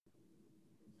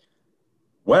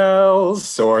Well,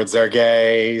 swords are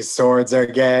gay, swords are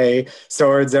gay,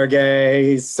 swords are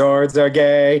gay, swords are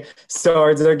gay,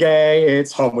 swords are gay.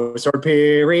 It's homo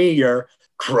superior,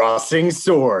 crossing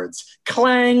swords.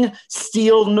 Clang,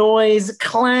 steel noise,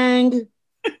 clang.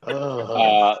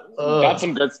 Uh, that's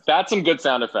some good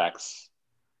sound effects.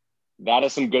 That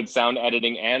is some good sound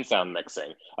editing and sound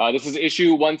mixing. This is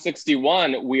issue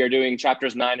 161. We are doing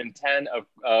chapters 9 and 10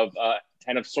 of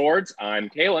 10 of Swords. I'm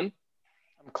Kalen.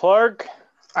 I'm Clark.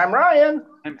 I'm Ryan.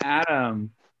 I'm Adam.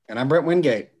 And I'm Brent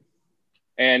Wingate.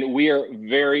 And we are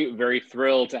very, very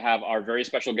thrilled to have our very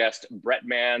special guest, Brett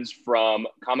Mans from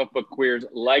Comic Book Queer's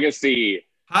Legacy.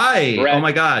 Hi. Brett, oh,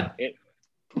 my God.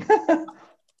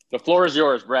 The floor is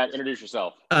yours, Brett. Introduce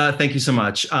yourself. Thank you so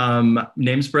much.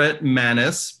 Name's Brett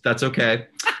Manis. That's okay.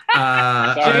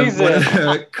 I'm one of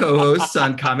the co-hosts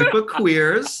on Comic Book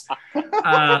Queers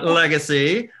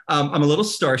Legacy. I'm a little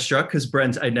starstruck because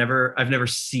Brent, I've never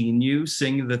seen you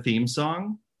sing the theme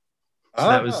song. So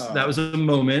that was a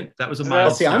moment. That was a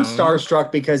milestone. See, I'm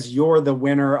starstruck because you're the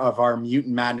winner of our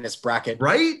Mutant Madness bracket.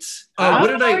 Right? What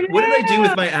did I do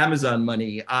with my Amazon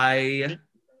money? I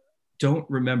don't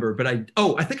remember, but I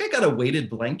think I got a weighted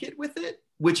blanket with it,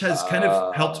 which has kind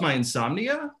of helped my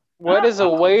insomnia. What is a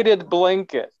weighted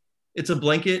blanket? It's a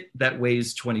blanket that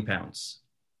weighs 20 pounds.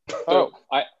 So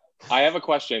I have a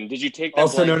question. Did you take that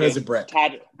also blanket, known as a Brett?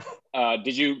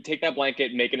 Did you take that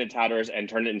blanket, make it into tatters, and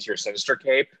turn it into your Sinister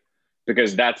cape?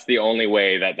 Because that's the only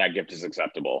way that gift is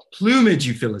acceptable. Plumage,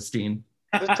 you Philistine.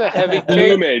 It's a heavy cape.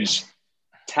 Plumage.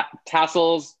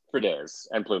 Tassels for days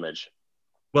and plumage.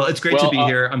 Well, it's great to be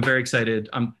here. I'm very excited.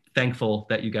 I'm thankful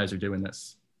that you guys are doing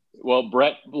this. Well,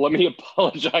 Brett, let me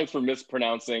apologize for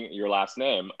mispronouncing your last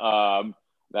name.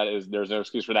 There's no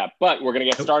excuse for that. But we're going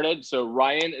to get started. So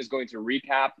Ryan is going to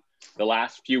recap the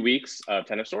last few weeks of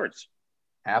Ten of Swords.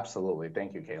 Absolutely.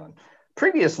 Thank you, Kalen.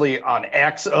 Previously on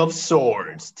X of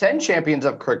Swords, 10 champions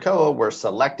of Krakoa were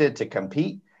selected to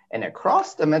compete in a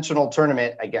cross-dimensional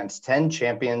tournament against 10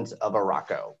 champions of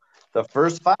Arakko. The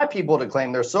first 5 people to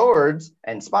claim their swords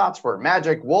and spots were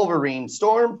Magic, Wolverine,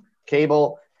 Storm,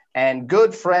 Cable, and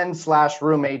good friend /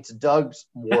 roommates Doug's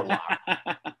Warlock.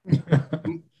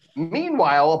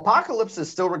 Meanwhile, Apocalypse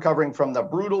is still recovering from the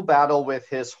brutal battle with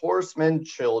his horse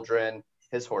children.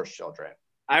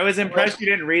 I was impressed you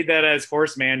didn't read that as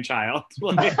horseman child.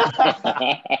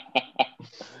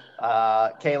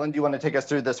 Kalen, do you want to take us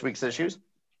through this week's issues?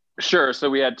 Sure. So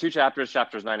we had 2 chapters,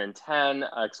 chapters 9 and 10.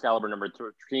 Excalibur number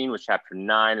 13 was chapter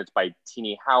 9. It's by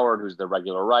Tini Howard, who's the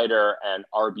regular writer, and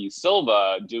R.B.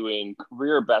 Silva doing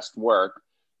career best work.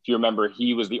 If you remember,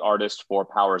 he was the artist for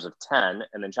Powers of 10.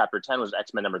 And then chapter 10 was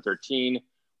X-Men number 13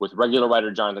 with regular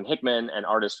writer Jonathan Hickman and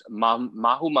artist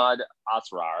Mahmoud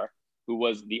Asrar, who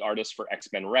was the artist for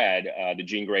X-Men Red, the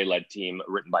Jean Grey-led team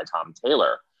written by Tom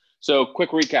Taylor. So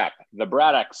quick recap. The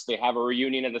Braddocks, they have a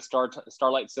reunion at the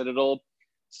Starlight Citadel.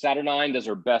 Saturnine does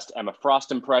her best Emma Frost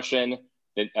impression.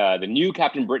 The new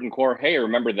Captain Britain Corps, hey,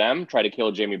 remember them? Try to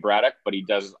kill Jamie Braddock, but he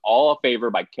does all a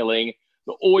favor by killing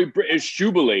the Oi British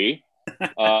Jubilee.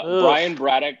 Brian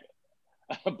Braddock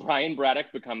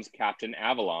becomes Captain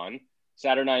Avalon.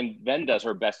 Saturnine then does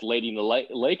her best Lady in the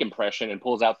Lake impression and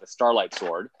pulls out the Starlight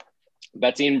Sword.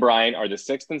 Betsy and Brian are the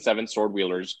 6th and 7th sword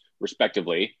wielders,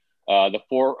 respectively. The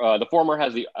former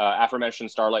has the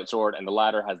aforementioned Starlight Sword, and the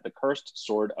latter has the Cursed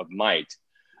Sword of Might.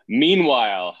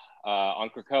 Meanwhile, on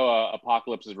Krakoa,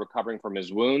 Apocalypse is recovering from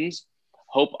his wounds.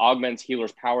 Hope augments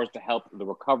Healer's powers to help the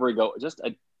recovery go just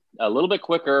a little bit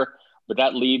quicker, but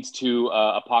that leads to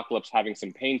Apocalypse having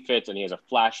some pain fits, and he has a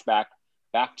flashback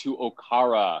back to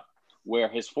Okara, where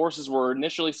his forces were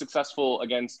initially successful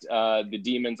against the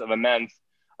demons of Amenth,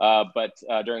 but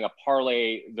during a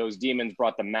parley, those demons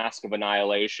brought the Mask of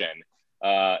Annihilation.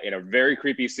 In a very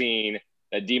creepy scene,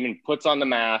 the demon puts on the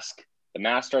mask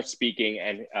starts speaking,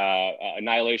 and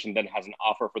Annihilation then has an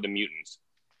offer for the mutants.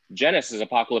 Genesis,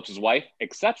 Apocalypse's wife,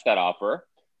 accepts that offer.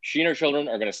 She and her children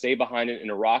are going to stay behind in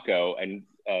Arakko and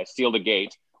steal the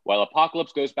gate, while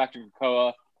Apocalypse goes back to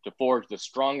Krakoa to forge the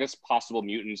strongest possible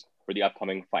mutants for the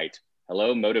upcoming fight.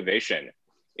 Hello, motivation.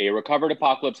 A recovered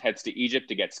Apocalypse heads to Egypt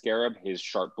to get Scarab, his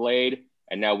sharp blade,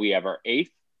 and now we have our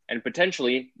 8th and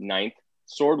potentially 9th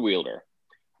sword wielder.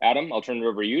 Adam, I'll turn it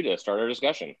over to you to start our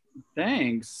discussion.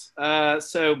 Thanks.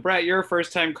 So, Brett, you're a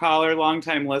first-time caller,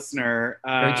 long-time listener.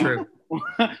 Very true.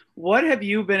 What have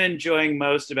you been enjoying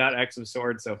most about X of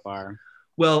Swords so far?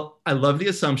 Well, I love the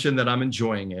assumption that I'm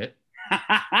enjoying it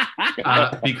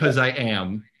because I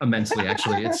am immensely,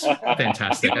 actually. It's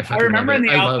fantastic. I remember in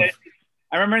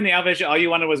the Alpha issue, all you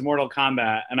wanted was Mortal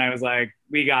Kombat, and I was like,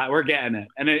 we're getting it.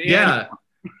 And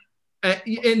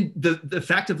And the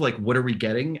fact of like, what are we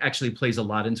getting actually plays a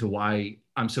lot into why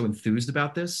I'm so enthused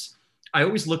about this. I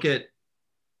always look at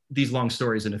these long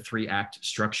stories in a 3-act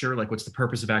structure. Like, what's the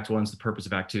purpose of Act 1, what's the purpose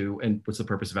of Act 2, and what's the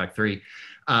purpose of Act 3?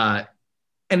 And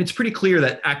it's pretty clear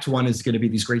that Act 1 is going to be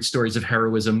these great stories of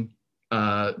heroism,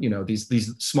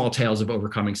 these small tales of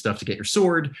overcoming stuff to get your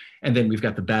sword. And then we've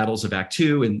got the battles of Act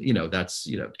 2, and that's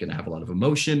going to have a lot of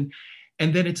emotion.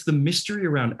 And then it's the mystery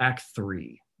around Act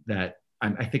 3 that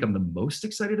I think I'm the most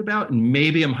excited about. And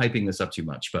maybe I'm hyping this up too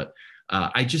much, but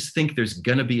I just think there's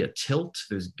going to be a tilt.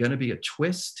 There's going to be a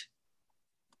twist.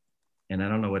 And I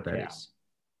don't know what that is.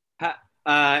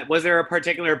 Was there a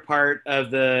particular part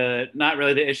of not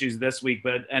really the issues this week,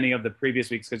 but any of the previous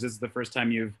weeks, because this is the first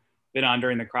time you've been on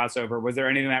during the crossover, was there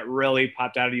anything that really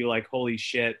popped out of you like, holy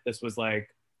shit, this was like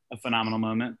a phenomenal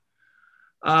moment?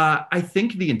 I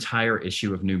think the entire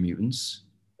issue of New Mutants,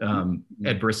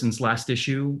 Ed Brisson's last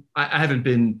issue, I haven't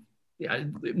been,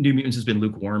 New Mutants has been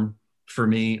lukewarm for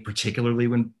me, particularly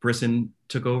when Brisson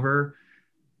took over.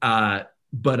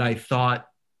 But I thought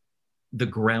the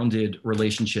grounded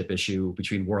relationship issue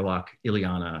between Warlock,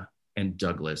 Illyana, and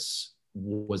Douglas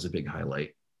was a big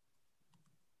highlight.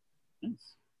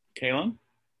 Kalen?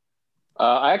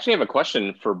 I actually have a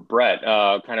question for Brett,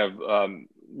 kind of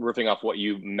riffing off what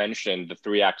you mentioned, the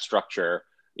 3-act structure.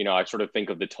 I sort of think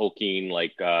of the Tolkien,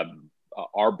 like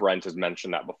our Brent has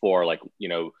mentioned that before, like,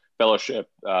 Fellowship,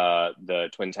 the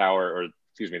Twin Tower, or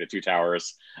excuse me, the Two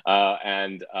Towers,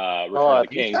 and Return of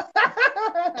the King.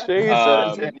 Jesus.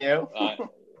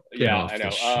 Yeah, I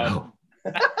know.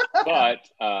 But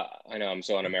I know I'm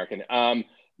so un-American.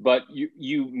 But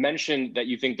you mentioned that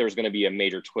you think there's going to be a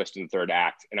major twist in the 3rd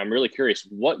act, and I'm really curious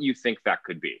what you think that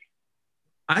could be.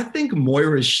 I think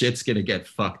Moira's shit's going to get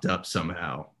fucked up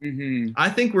somehow. Mm-hmm. I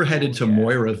think we're headed to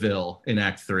Moiraville in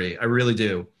Act 3. I really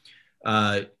do.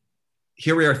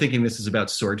 Here we are thinking this is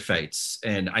about sword fights,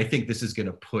 and I think this is going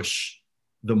to push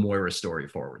the Moira story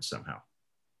forward somehow.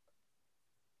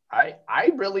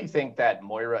 I really think that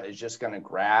Moira is just going to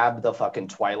grab the fucking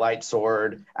Twilight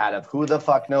sword out of who the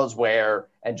fuck knows where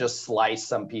and just slice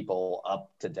some people up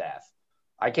to death.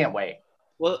 I can't wait.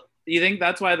 Well, you think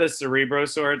that's why the Cerebro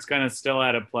sword's kind of still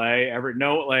out of play?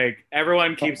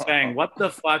 Everyone keeps saying, what the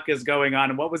fuck is going on?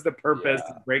 And what was the purpose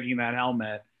of breaking that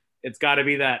helmet? It's got to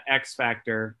be that X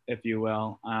factor, if you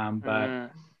will.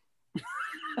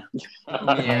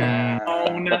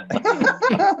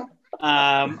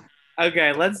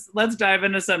 Okay, let's dive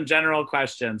into some general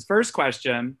questions. First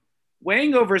question: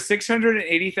 weighing over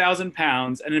 680,000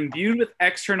 pounds and imbued with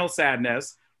external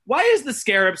sadness, why is the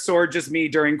Scarab sword just me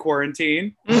during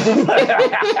quarantine? I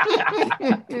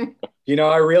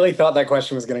really thought that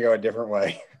question was going to go a different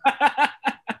way.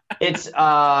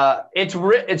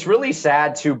 It's really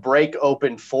sad to break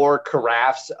open 4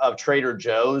 carafes of Trader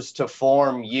Joe's to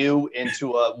form you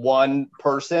into one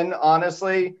person.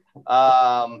 Honestly,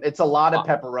 it's a lot of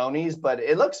pepperonis, but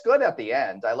it looks good at the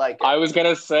end. I like it. I was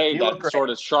gonna say that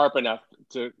sword is sharp enough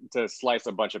to slice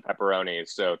a bunch of pepperonis.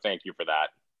 So thank you for that.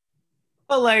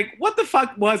 But like, what the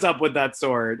fuck was up with that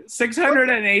sword?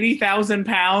 680,000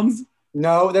 pounds?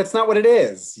 No, that's not what it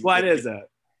is. What is it?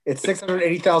 It's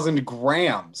 680,000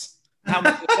 grams. How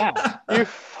much is that? You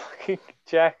fucking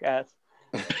jackass.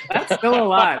 That's still a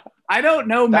lot. I don't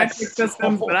know metric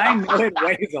systems, but I know it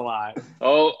weighs a lot.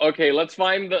 Oh, okay. Let's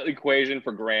find the equation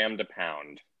for gram to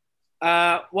pound.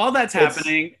 While that's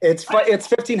happening, it's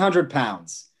 1,500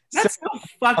 pounds. That's so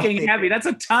fucking heavy. That's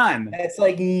a ton. That's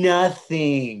like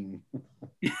nothing.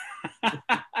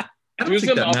 Do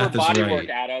some upper body work,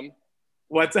 Adam.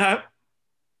 What's up?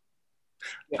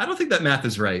 I don't think that math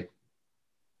is right.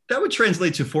 That would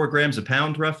translate to 4 grams a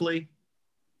pound, roughly.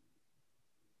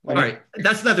 All right,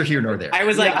 that's neither here nor there. I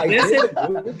was like,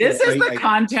 this is the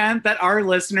content that our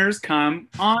listeners come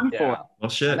on for. Well,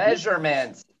 shit.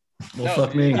 Measurements. Well,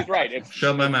 fuck me. He's right.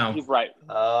 Shut my mouth. He's right.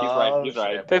 He's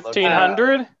right.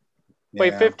 1,500?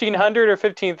 Wait, 1,500 or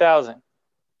 15,000?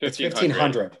 It's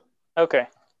 1,500. Okay,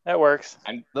 that works.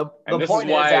 And the point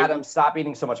is, Adam, stop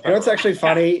eating so much pepper. You know what's actually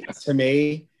funny to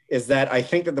me is that I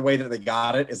think that the way that they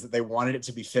got it is that they wanted it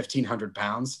to be 1,500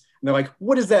 pounds. And they're like,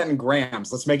 what is that in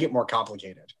grams? Let's make it more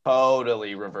complicated.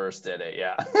 Totally reverse did it,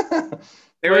 yeah.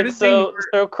 So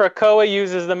Krakoa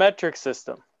uses the metric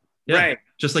system. Yeah, right.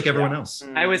 Just like everyone else.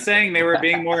 I was saying they were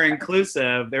being more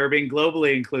inclusive. They were being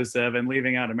globally inclusive and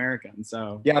leaving out Americans.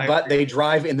 So yeah, but they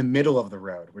drive in the middle of the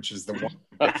road, which is the one.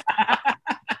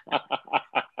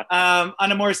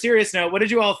 On a more serious note, what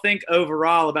did you all think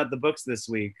overall about the books this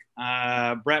week?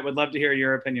 Brett, would love to hear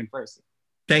your opinion first.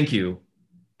 Thank you.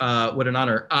 What an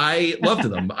honor. I loved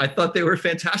them. I thought they were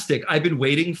fantastic. I've been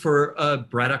waiting for a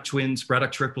Braddock Twins,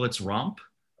 Braddock Triplets romp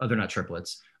they're not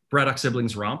triplets. Braddock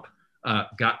siblings romp,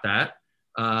 got that.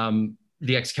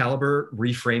 The Excalibur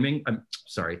reframing,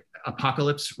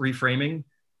 Apocalypse reframing,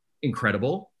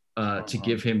 incredible to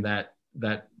give him that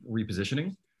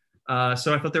repositioning.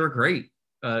 So I thought they were great,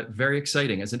 very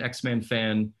exciting. As an X-Men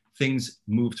fan, things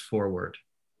moved forward,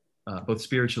 both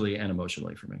spiritually and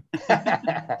emotionally for me.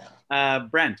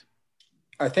 Brent.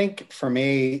 I think for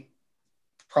me,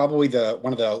 probably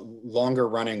one of the longer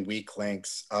running weak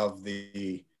links of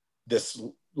this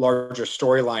larger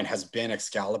storyline has been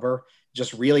Excalibur.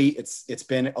 Just really, it's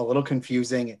been a little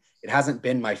confusing. It hasn't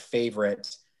been my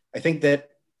favorite. I think that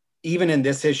even in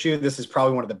this issue, this is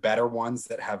probably one of the better ones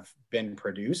that have been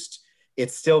produced.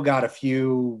 It's still got a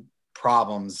few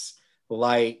problems,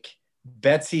 like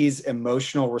Betsy's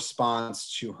emotional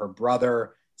response to her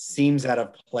brother seems out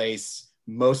of place,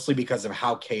 mostly because of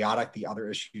how chaotic the other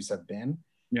issues have been.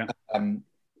 Yeah.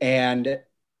 And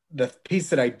the piece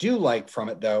that I do like from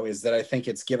it, though, is that I think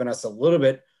it's given us a little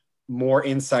bit more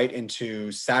insight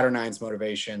into Saturnine's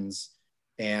motivations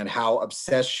and how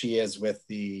obsessed she is with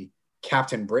the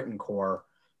Captain Britain Corps,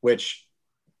 which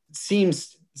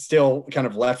seems still kind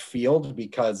of left field,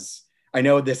 because I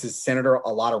know this is centered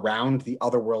a lot around the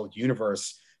Otherworld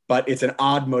universe, but it's an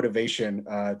odd motivation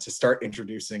to start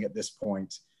introducing at this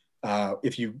point.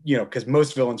 Because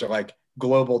most villains are like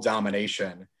global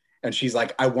domination, and she's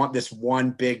like, I want this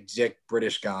one big dick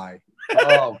British guy.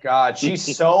 Oh God,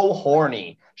 she's so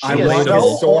horny. She is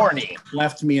so horny.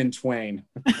 Left me in twain.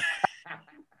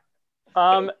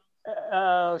 Marvel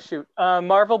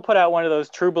put out one of those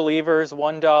True Believers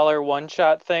 $1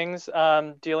 one-shot things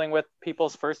dealing with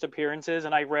people's first appearances,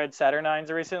 and I read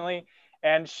Saturnine's recently,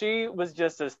 and she was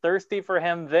just as thirsty for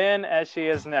him then as she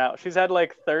is now. She's had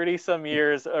like 30 some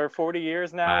years or 40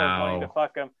 years now of wanting to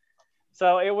fuck him.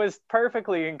 So it was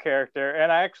perfectly in character,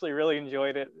 and I actually really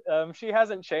enjoyed it. She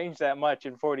hasn't changed that much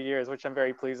in 40 years, which I'm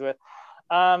very pleased with.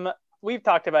 We've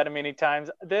talked about it many times.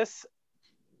 This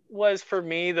was, for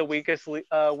me, the weakest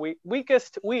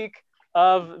week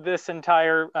of this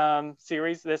entire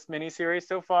series, this mini-series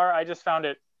so far. I just found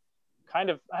it kind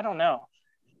of, I don't know.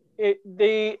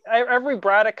 Every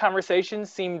Braddock conversation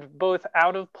seemed both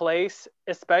out of place,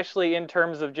 especially in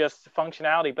terms of just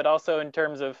functionality, but also in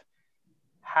terms of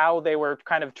how they were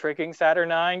kind of tricking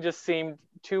Saturnine. Just seemed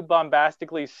too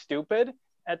bombastically stupid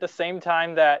at the same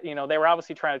time that, they were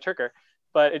obviously trying to trick her,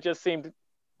 but it just seemed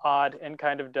odd and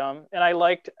kind of dumb. And I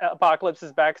liked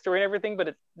Apocalypse's backstory and everything,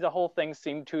 but the whole thing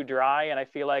seemed too dry, and I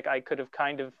feel like I could have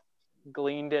kind of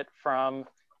gleaned it from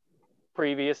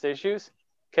previous issues.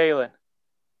 Kaylin.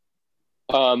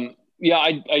 Yeah,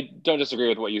 I don't disagree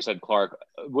with what you said, Clark.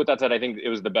 With that said, I think it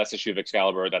was the best issue of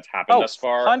Excalibur that's happened thus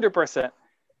far. 100%.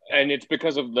 And it's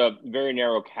because of the very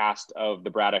narrow cast of the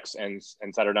Braddocks and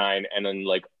Saturnine, and then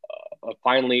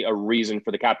finally a reason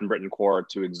for the Captain Britain Corps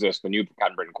to exist, the new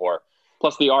Captain Britain Corps.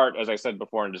 Plus the art, as I said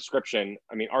before in description,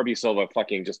 I mean, R.B. Silva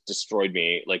fucking just destroyed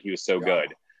me. Like, he was so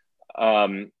good.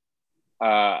 So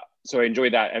I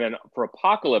enjoyed that. And then for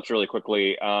Apocalypse, really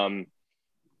quickly,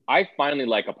 I finally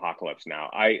like Apocalypse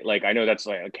now. I know that's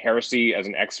like heresy as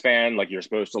an X fan. Like, you're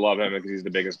supposed to love him because he's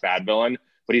the biggest bad villain,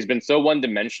 but he's been so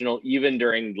one-dimensional, even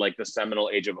during like the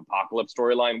seminal Age of Apocalypse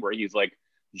storyline, where he's like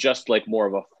just like more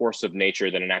of a force of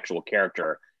nature than an actual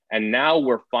character. And now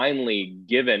we're finally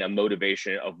given a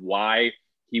motivation of why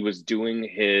he was doing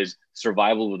his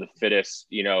survival of the fittest,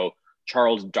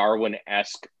 Charles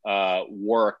Darwin-esque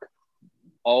work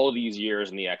all these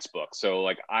years in the X book. So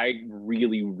like, I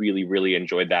really, really, really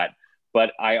enjoyed that.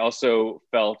 But I also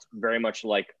felt very much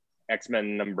like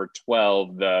X-Men number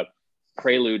 12, the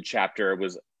Prelude chapter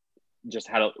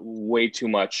had way too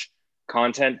much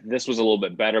content. This was a little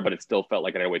bit better, but it still felt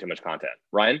like it had way too much content.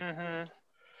 Ryan? Mm-hmm.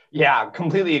 Yeah,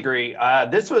 completely agree.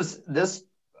 This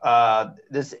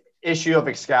issue of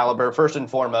Excalibur, first and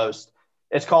foremost,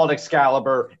 it's called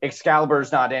Excalibur.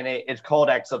 Excalibur's not in it. It's called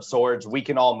X of Swords. We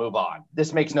can all move on.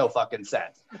 This makes no fucking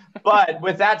sense. But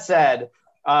with that said,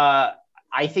 I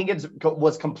think it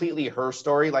was completely her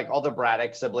story. Like, all the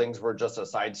Braddock siblings were just a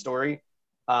side story.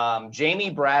 Jamie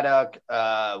Braddock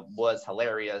was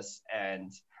hilarious,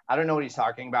 and I don't know what he's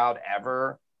talking about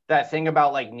ever. That thing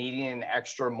about like needing an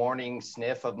extra morning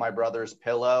sniff of my brother's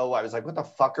pillow. I was like, what the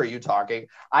fuck are you talking?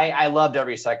 I loved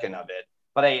every second of it,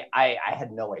 but I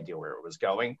had no idea where it was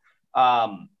going.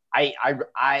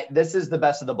 This is the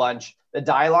best of the bunch. The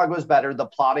dialogue was better. The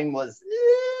plotting was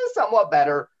somewhat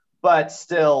better, but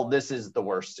still, this is the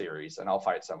worst series, and I'll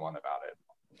fight someone about it.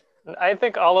 I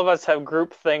think all of us have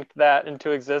groupthinked that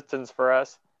into existence for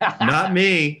us. Not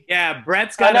me. Yeah,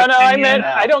 Brett's got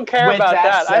I don't care about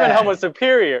that. I'm in Homo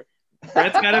Superior.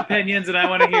 Brett's got opinions, and I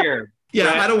want to hear. Yeah,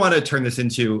 Right. I don't want to turn this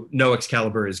into no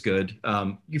Excalibur is good.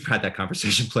 You've had that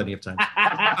conversation plenty of times.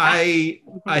 I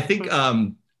think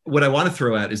what I want to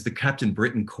throw out is the Captain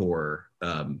Britain Corps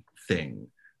thing.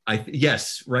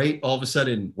 Yes, right. All of a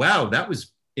sudden, wow, that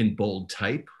was in bold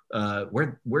type.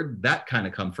 Where'd that kind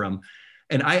of come from?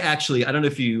 And I don't know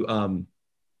if you,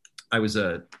 I was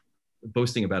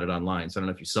boasting about it online, so I don't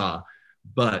know if you saw,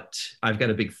 but I've got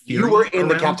a big theory. You were in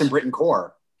the around- Captain Britain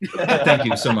Corps. Thank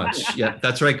you so much. Yeah,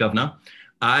 that's right, Governor.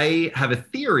 I have a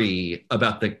theory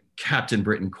about the Captain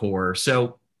Britain Corps.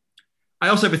 So I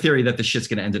also have a theory that the shit's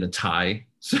going to end in a tie.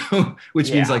 So,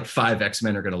 which means like 5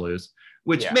 X-Men are going to lose,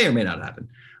 which may or may not happen.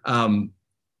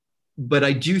 But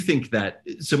I do think that,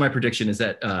 so my prediction is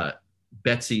that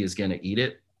Betsy is going to eat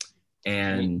it.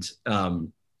 And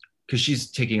because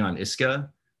she's taking on Iska.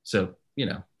 So,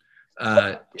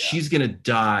 she's going to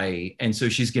die. And so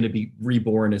she's going to be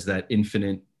reborn as that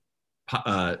infinite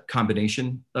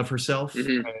combination of herself.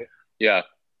 Mhm. Yeah.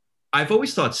 I've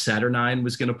always thought Saturnine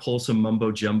was going to pull some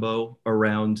mumbo jumbo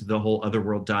around the whole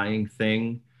otherworld dying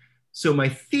thing. So my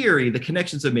theory, the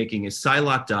connections I'm making is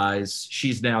Psylocke dies.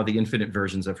 She's now the infinite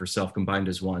versions of herself combined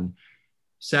as one.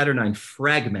 Saturnine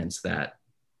fragments that.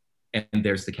 And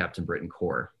there's the Captain Britain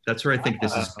Corps. That's where I think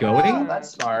this is going. Oh, that's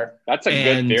smart. That's a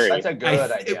And good theory. That's a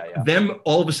good idea. Yeah. Them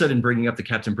all of a sudden bringing up the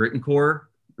Captain Britain Corps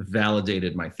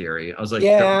validated my theory. I was like,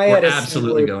 Yeah, I we're had a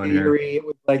absolutely similar going here. theory. It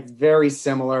was like very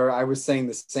similar. I was saying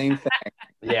the same thing.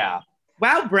 Yeah.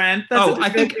 Wow, Brent. That's Oh, such a I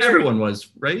good think theory. everyone was,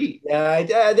 right? Yeah,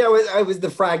 I was the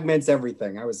fragments,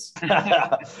 everything. I was.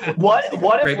 what if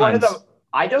Great one of minds. the?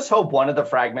 I just hope one of the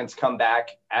fragments comes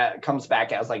back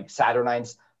as like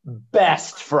Saturnine's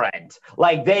best friend.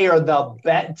 Like they are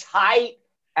the tight.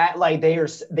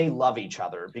 They love each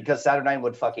other, because Saturnine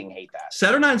would fucking hate that.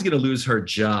 Saturnine's going to lose her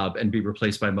job and be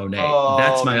replaced by Monet. Oh.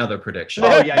 That's my other prediction.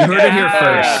 Oh, yeah, You heard it here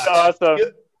That's first. awesome.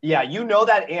 Yeah, you know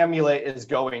that amulet is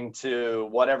going to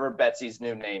whatever Betsy's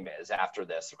new name is after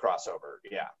this crossover.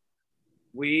 Yeah.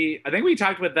 I think we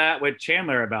talked with that with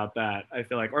Chandler about that. I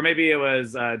feel like, or maybe it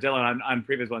was Dylan on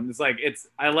previous one. It's like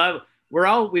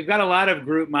we've got a lot of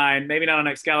group mind, maybe not on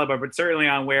Excalibur, but certainly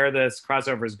on where this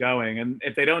crossover is going. And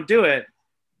if they don't do it,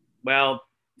 well,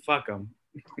 fuck them.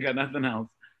 We got nothing else.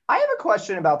 I have a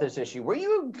question about this issue. Were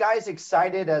you guys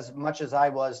excited as much as I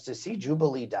was to see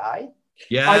Jubilee die?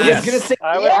 Yeah. I was gonna say.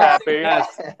 I was happy.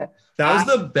 That was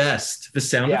the best. The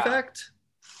sound Yeah. effect.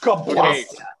 Okay.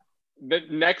 The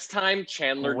next time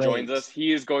Chandler Wait. joins us,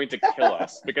 he is going to kill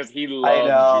us because he I loves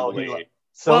know. Jubilee.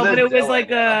 So Well, but did it was Dylan, like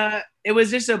yeah. it was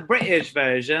just a British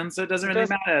version, so it doesn't really Just-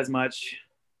 matter as much.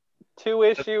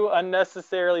 2-issue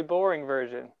unnecessarily boring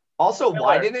version. Also,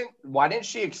 why Killer. didn't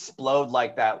she explode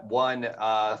like that one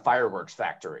fireworks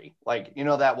factory? Like, you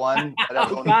know that one that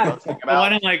everyone was posting The one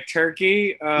about? in like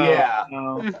Turkey. Yeah.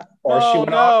 Or she Oh went off.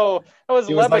 no, it was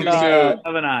She was like Lebanon.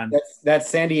 Lebanon. That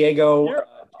San Diego You're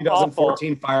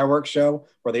 2014 fireworks show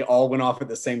where they all went off at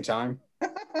the same time. It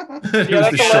Yeah, was that's the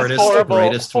a less shortest, horrible,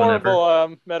 greatest one ever.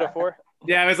 horrible metaphor.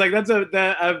 Yeah, I was like, that's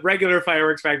a regular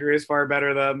fireworks factory is far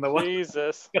better than the one.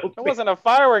 Jesus, it wasn't a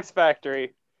fireworks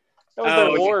factory. It was Oh, their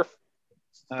yeah. wharf.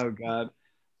 Oh God.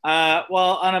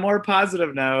 Well, on a more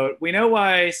positive note, we know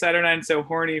why Saturnine's so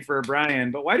horny for Brian,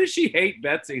 but why does she hate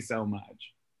Betsy so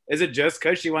much? Is it just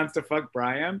because she wants to fuck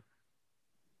Brian?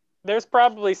 There's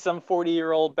probably some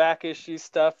 40-year-old back issue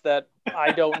stuff that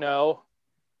I don't know.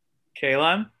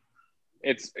 Kaylin?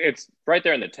 It's right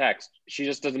there in the text. She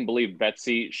just doesn't believe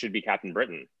Betsy should be Captain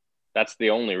Britain. That's the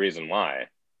only reason why.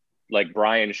 Like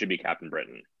Brian should be Captain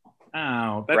Britain.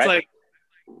 Oh, that's Right. like,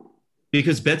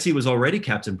 Because Betsy was already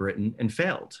Captain Britain and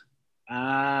failed.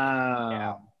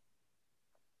 Yeah.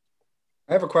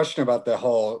 I have a question about the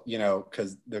whole,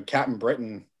 because the Captain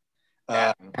Britain,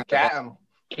 Captain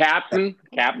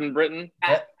Britain.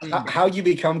 how you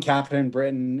become Captain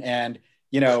Britain, and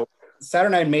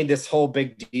Saturnine made this whole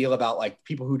big deal about like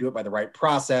people who do it by the right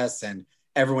process, and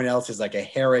everyone else is like a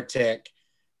heretic.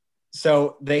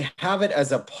 So they have it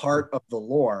as a part of the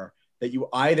lore that you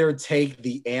either take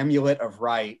the amulet of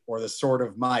right or the sword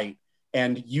of might,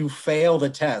 and you fail the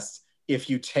test if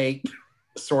you take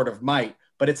the sword of might.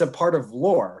 But it's a part of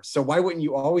lore, so why wouldn't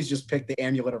you always just pick the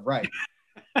amulet of right?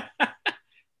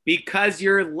 because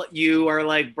you are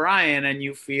like Brian and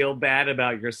you feel bad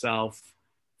about yourself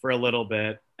for a little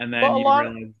bit, and then Well, you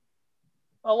realize.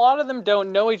 A lot of them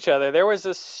don't know each other. There was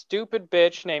this stupid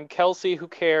bitch named Kelsey, who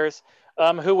cares,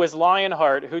 who was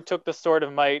Lionheart, who took the sword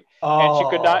of might, and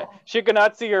she could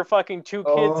not see her fucking 2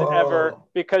 kids ever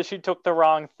because she took the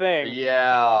wrong thing.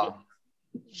 Yeah.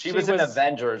 She was in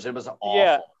Avengers. It was awful.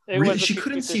 Yeah, Really? She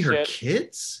couldn't see her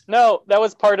kids? No, that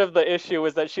was part of the issue,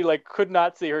 was that she like could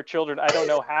not see her children. I don't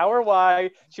know how or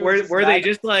why. Were they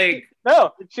just like?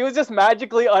 No, she was just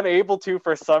magically unable to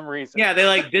for some reason. Yeah, they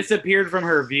like disappeared from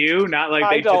her view. Not like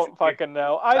I don't fucking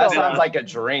know. That sounds like a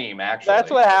dream. Actually,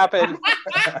 that's what happened.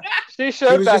 She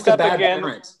showed back up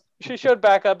again. She showed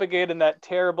back up again in that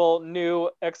terrible new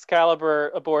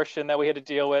Excalibur abortion that we had to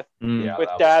deal with, with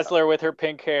Dazzler with her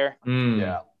pink hair.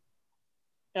 Yeah.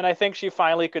 And I think she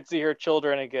finally could see her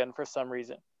children again for some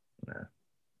reason.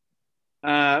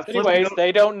 Anyways,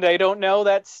 they don't know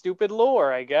that stupid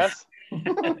lore, I guess.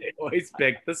 They always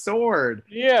pick the sword.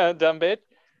 Yeah, dumb bitch.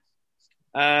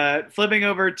 Flipping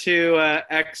over to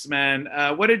X-Men,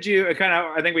 what did you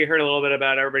I think we heard a little bit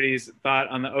about everybody's thought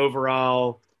on the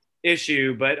overall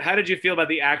issue, but how did you feel about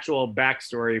the actual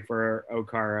backstory for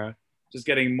Okara? Just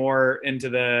getting more into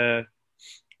the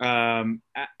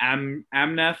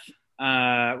Amneth.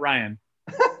 Ryan.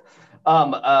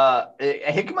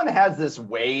 Hickman has this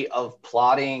way of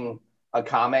plotting a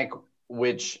comic,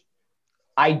 which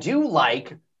I do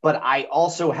like, but I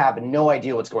also have no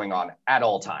idea what's going on at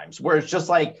all times, where it's just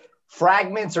like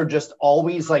fragments are just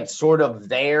always like sort of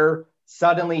there.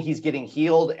 Suddenly he's getting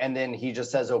healed and then he just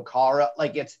says Okara.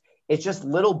 Like it's just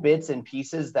little bits and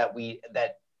pieces that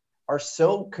are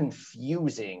so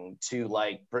confusing to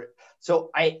like. So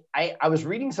I was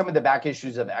reading some of the back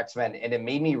issues of X-Men and it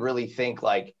made me really think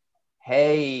like,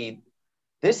 hey,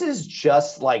 this is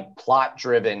just like plot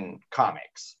driven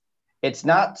comics. It's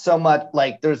not so much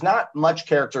like there's not much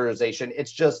characterization.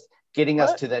 It's just getting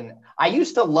us to the. I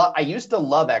used to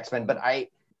love X-Men, but I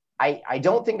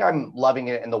don't think I'm loving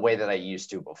it in the way that I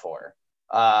used to before.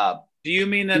 Do you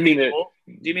mean that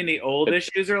the old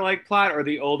issues are like plot, or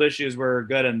the old issues were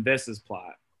good and this is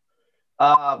plot?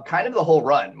 Kind of the whole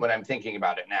run when I'm thinking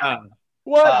about it now.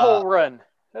 What whole run?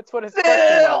 That's what it's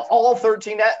all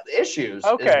 13 issues is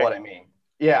what I mean.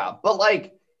 Yeah, but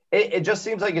like it just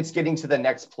seems like it's getting to the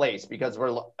next place because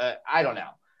we're I don't know.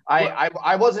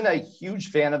 I wasn't a huge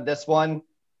fan of this one.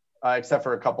 Except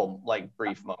for a couple like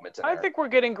brief moments. I think we're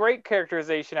getting great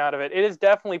characterization out of it. It is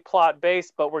definitely plot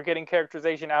based, but we're getting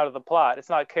characterization out of the plot. It's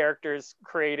not characters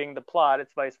creating the plot;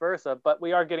 it's vice versa. But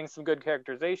we are getting some good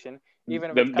characterization. Even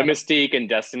if the Mystique and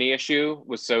Destiny issue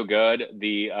was so good.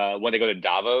 The when they go to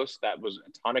Davos, that was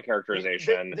a ton of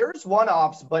characterization. There's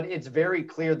one-offs, but it's very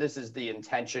clear this is the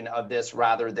intention of this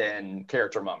rather than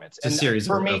character moments. It's a series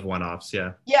of one-offs,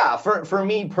 yeah. Yeah, for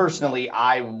me personally,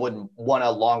 I would want a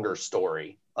longer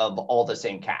story of all the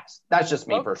same cast. That's just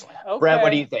me personally. Okay. Brett,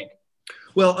 what do you think?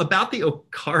 Well, about the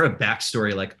Okara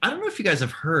backstory, like, I don't know if you guys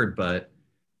have heard, but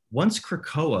once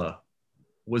Krakoa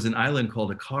was an island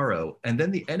called Akaro, and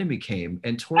then the enemy came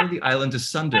and tore the island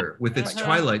asunder with its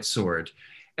Twilight Sword.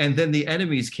 And then the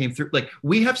enemies came through. Like,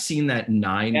 we have seen that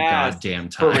 9 goddamn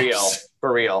times.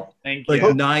 For real. Thank you.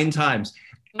 Like 9 times.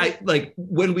 I like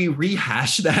when we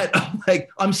rehash that,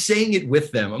 I'm saying it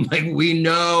with them. I'm like, we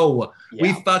know,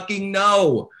 we fucking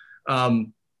know.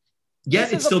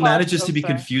 Yet it still manages to be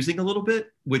confusing a little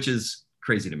bit, which is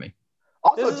crazy to me.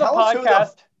 Also, this is a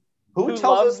podcast who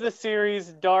loves the series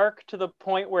dark to the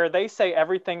point where they say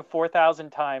everything 4,000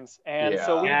 times. And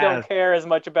so we don't care as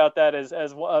much about that as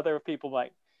other people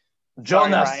might.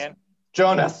 Jonas. Sorry,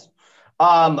 Jonas.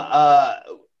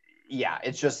 Yeah,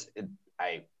 it's just,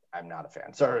 I'm not a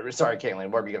fan. Sorry,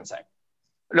 Caitlin. What were you going to say?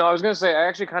 No, I was going to say, I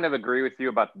actually kind of agree with you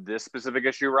about this specific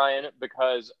issue, Ryan,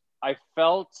 because I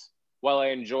felt, while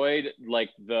I enjoyed like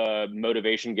the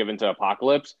motivation given to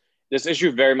Apocalypse, this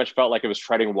issue very much felt like it was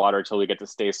treading water till we get to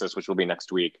Stasis, which will be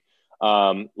next week.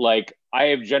 Like, I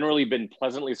have generally been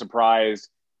pleasantly surprised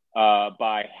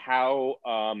by how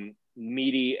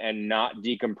meaty and not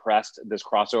decompressed this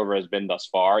crossover has been thus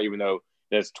far, even though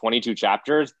there's 22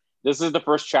 chapters. This is the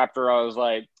first chapter I was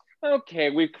like, okay,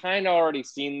 we've kind of already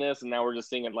seen this, and now we're just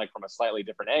seeing it like from a slightly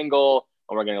different angle,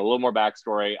 and we're getting a little more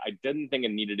backstory. I didn't think it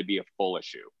needed to be a full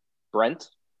issue. Brent?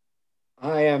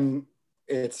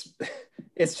 It's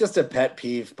just a pet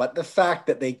peeve, but the fact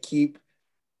that they keep,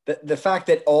 the fact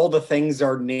that all the things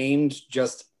are named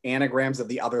just anagrams of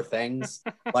the other things,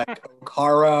 like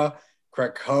Okara,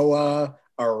 Krakoa,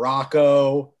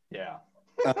 Arakko. Yeah.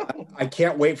 I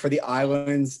can't wait for the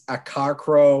islands,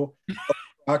 Akakro,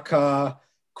 Aka,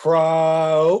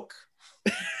 Croak.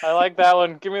 I like that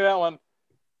one. Give me that one.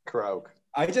 Croak.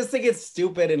 I just think it's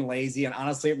stupid and lazy, and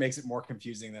honestly, it makes it more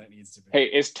confusing than it needs to be. Hey,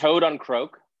 is Toad on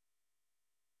Croak?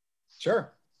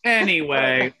 Sure.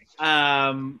 Anyway, there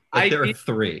are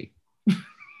 3.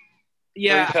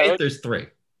 Yeah, there's 3.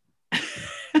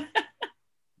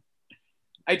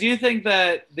 I do think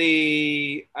that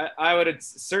I would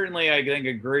certainly, I think,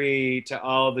 agree to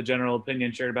all the general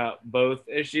opinion shared about both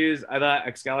issues. I thought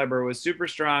Excalibur was super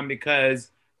strong because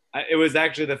it was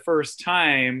actually the first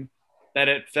time that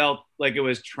it felt like it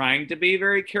was trying to be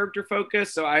very character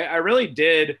focused. So I really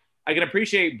did. I can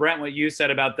appreciate, Brent, what you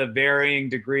said about the varying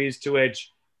degrees to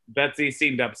which Betsy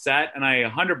seemed upset. And I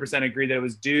 100% agree that it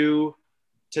was due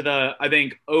to the, I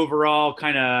think, overall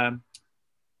kind of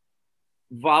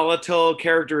volatile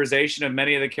characterization of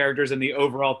many of the characters in the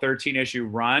overall 13 issue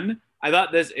run. I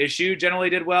thought this issue generally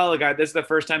did well. Like, this is the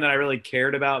first time that I really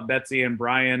cared about Betsy and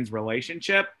Brian's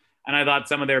relationship. And I thought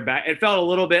some of their it felt a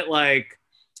little bit like,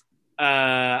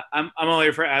 I'm only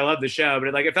afraid, I love the show,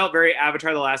 but it felt very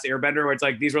Avatar: The Last Airbender, where it's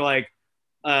like, these were like,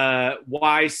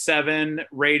 Y7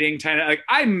 rating kind of like,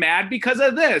 I'm mad because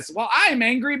of this. Well, I'm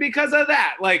angry because of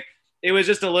that. Like, it was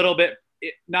just a little bit,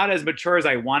 not as mature as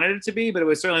I wanted it to be, but it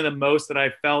was certainly the most that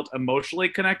I felt emotionally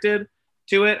connected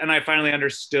to it. And I finally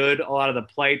understood a lot of the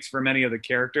plights for many of the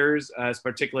characters,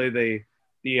 particularly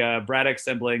the Braddock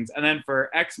siblings. And then for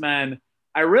X-Men,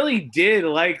 I really did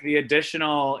like the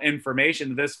additional information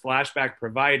that this flashback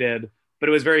provided, but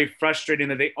it was very frustrating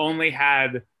that they only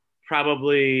had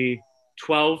probably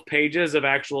 12 pages of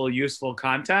actual useful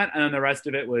content, and then the rest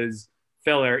of it was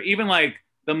filler. Even like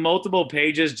the multiple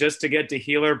pages just to get to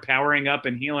Healer powering up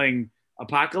and healing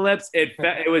Apocalypse,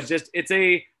 it was just, it's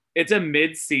a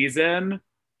mid-season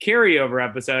carryover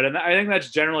episode, and I think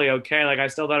that's generally okay. Like, I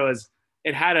still thought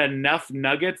it had enough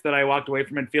nuggets that I walked away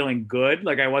from it feeling good.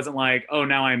 Like, I wasn't like, oh,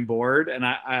 now I'm bored. And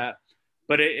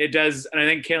but it does. And I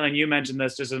think, Kaylin, you mentioned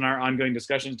this just in our ongoing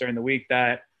discussions during the week,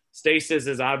 that Stasis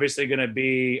is obviously going to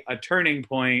be a turning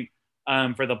point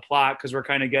for the plot, because we're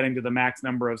kind of getting to the max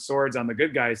number of swords on the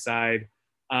good guys' side.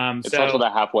 It's also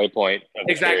the halfway point.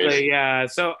 Exactly. Yeah.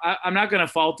 So I'm not going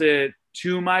to fault it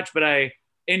too much, but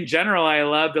in general, I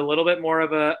loved a little bit more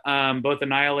of a both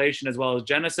Annihilation as well as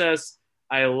Genesis.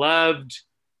 I loved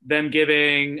them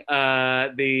giving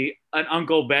an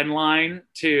Uncle Ben line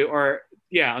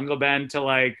Uncle Ben to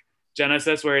like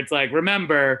Genesis, where it's like,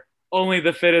 remember, only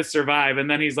the fittest survive. And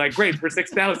then he's like, great, for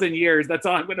 6,000 years, that's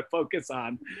all I'm going to focus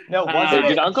on. No,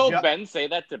 did Uncle Ben say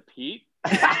that to Pete?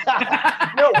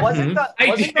 No, wasn't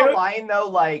the line though,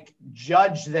 like,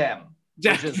 judge them?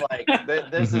 Which is like,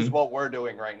 this is what we're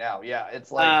doing right now. Yeah, it's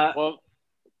like...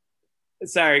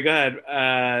 sorry, go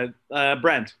ahead.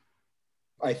 Brent.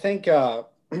 I think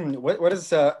what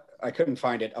is I couldn't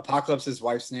find it. Apocalypse's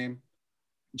wife's name?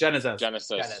 Genesis.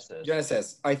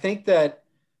 I think that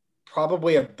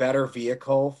probably a better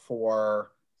vehicle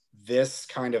for this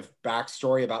kind of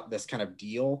backstory about this kind of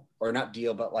deal, or not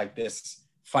deal, but like this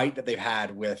fight that they've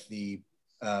had with the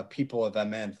people of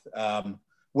Amenth,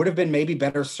 would have been maybe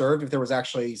better served if there was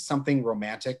actually something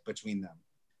romantic between them.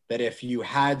 That if you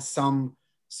had some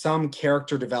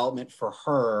character development for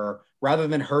her, rather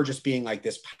than her just being like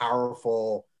this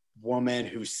powerful woman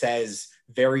who says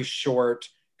very short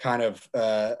kind of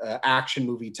action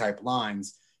movie type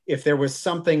lines, if there was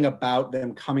something about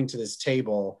them coming to this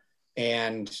table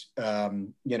and,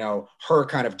 her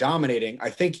kind of dominating, I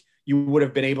think you would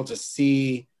have been able to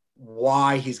see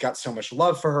why he's got so much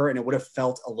love for her, and it would have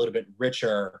felt a little bit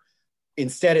richer.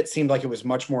 Instead, it seemed like it was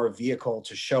much more a vehicle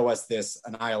to show us this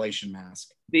Annihilation mask.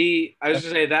 I was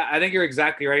going to say that I think you're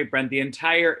exactly right, Brent. The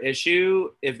entire issue,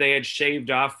 if they had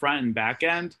shaved off front and back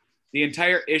end, the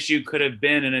entire issue could have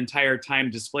been an entire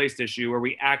time displaced issue where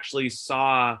we actually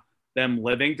saw them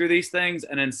living through these things.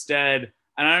 And instead,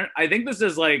 and I think this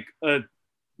is like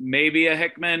maybe a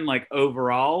Hickman like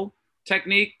overall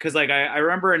technique, because like I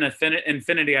remember in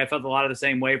Infinity, I felt a lot of the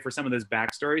same way for some of this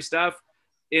backstory stuff,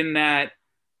 in that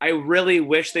I really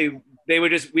wish we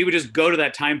would just go to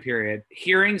that time period.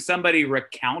 Hearing somebody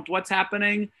recount what's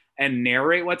happening and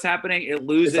narrate what's happening, it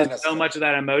loses so much of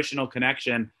that emotional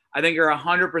connection. I think you're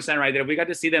 100% right that if we got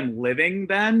to see them living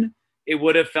then, it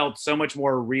would have felt so much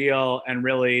more real and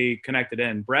really connected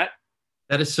in. Brett?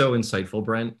 That is so insightful,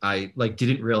 Brent. I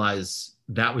didn't realize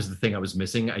that was the thing I was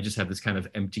missing. I just have this kind of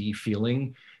empty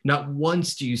feeling. Not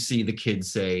once do you see the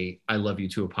kids say, I love you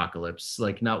to Apocalypse.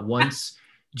 Like, not once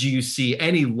do you see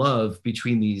any love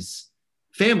between these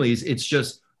families. It's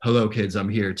just, hello, kids, I'm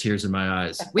here, tears in my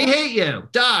eyes. We hate you,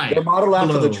 die. They're modeled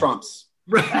after the Trumps.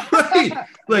 Right.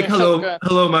 Like,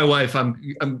 hello, my wife.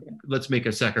 I'm. Let's make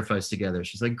a sacrifice together.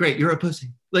 She's like, great, you're a pussy.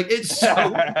 Like, it's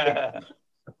so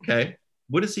okay.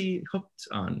 What is he hooked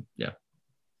on? Yeah.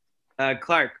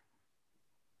 Clark.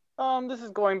 This is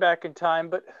going back in time,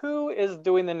 but who is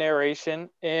doing the narration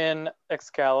in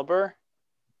Excalibur?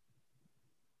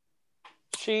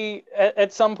 she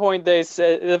at some point they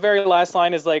said the very last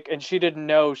line is like, and she didn't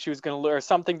know she was gonna lose, or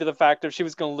something to the fact of she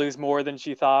was gonna lose more than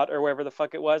she thought, or whatever the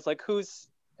fuck it was. Like who's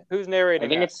narrating? I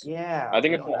think that? it's Yeah. I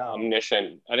think it's don't know.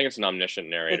 omniscient. I think it's an omniscient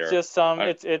narrator. It's just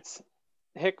it's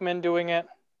Hickman doing it.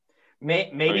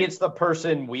 Maybe it's the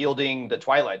person wielding the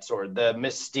Twilight Sword, the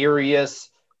mysterious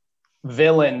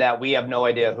villain that we have no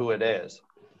idea who it is.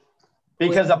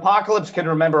 Because Apocalypse can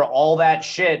remember all that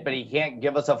shit, but he can't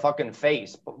give us a fucking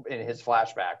face in his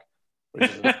flashback.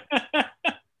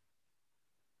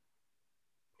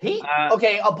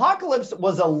 Okay, Apocalypse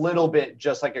was a little bit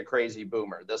just like a crazy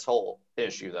boomer, this whole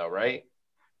issue though, right?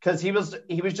 Because he was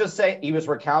just saying, he was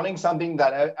recounting something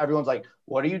that everyone's like,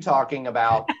 what are you talking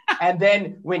about? And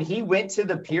then when he went to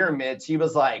the pyramids, he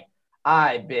was like,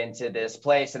 I've been to this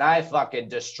place and I fucking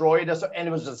destroyed us. And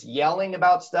it was just yelling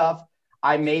about stuff.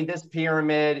 I made this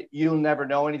pyramid. You'll never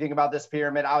know anything about this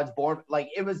pyramid. I was born. Like,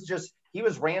 it was just, he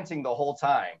was ranting the whole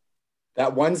time.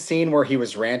 That one scene where he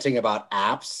was ranting about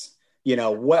apps, you know,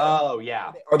 what? Oh,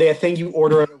 yeah. Are they a thing you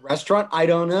order at a restaurant? I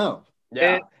don't know.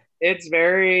 Yeah. It's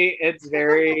very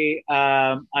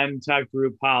untucked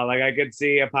RuPaul. Like I could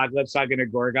see Apocalypse talking to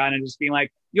Gorgon and just being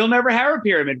like, "You'll never have a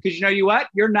pyramid because you what?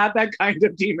 You're not that kind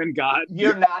of demon god.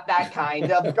 You're not that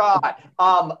kind of god."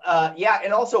 Yeah,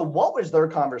 and also, what was their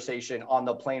conversation on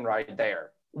the plane ride there?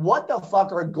 What the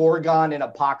fuck are Gorgon and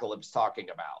Apocalypse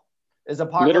talking about? Is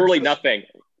Apocalypse literally nothing?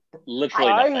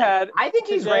 Literally nothing. I think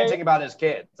he's ranting about his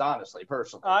kids. Honestly,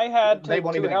 personally, I had they to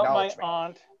won't even help my acknowledge me.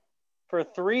 aunt for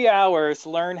 3 hours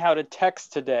learn how to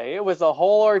text today. It was a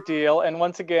whole ordeal. And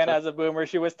once again, as a boomer,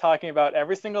 she was talking about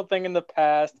every single thing in the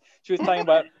past. She was talking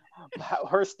about how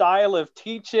her style of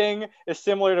teaching is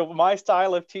similar to my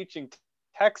style of teaching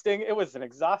texting. It was an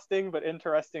exhausting but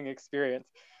interesting experience,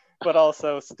 but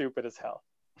also stupid as hell.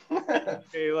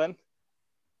 Kaylin?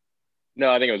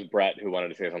 No, I think it was Brett who wanted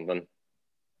to say something.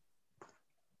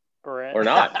 Brett. Or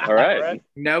not. All right. Brett?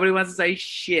 Nobody wants to say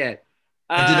shit.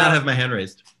 I did not have my hand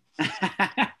raised.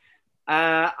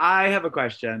 I have a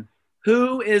question.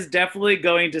 Who is definitely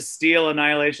going to steal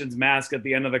Annihilation's mask at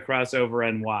the end of the crossover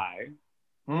and why?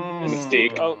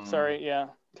 Mystique. Oh, sorry. Yeah.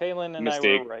 Kaylin and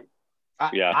Mystique. I were right.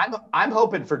 Yeah. I'm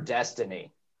hoping for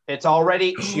Destiny. She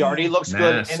already looks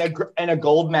good in a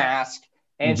gold mask,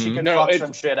 and she can fuck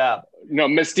some shit up. No,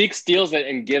 Mystique steals it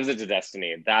and gives it to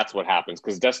Destiny. That's what happens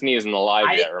because Destiny isn't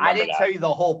alive yet. I didn't tell you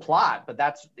the whole plot, but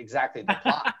that's exactly the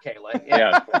plot, Kaylin.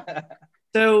 Yeah.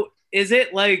 So is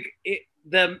it like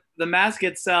the mask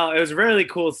itself? It was a really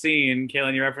cool scene,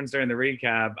 Kaylin, you referenced during the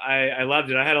recap. I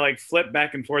loved it. I had to like flip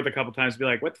back and forth a couple times to be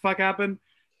like, what the fuck happened?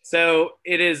 So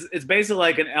it's basically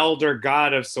like an elder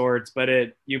god of sorts, but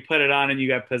you put it on and you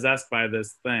get possessed by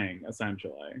this thing,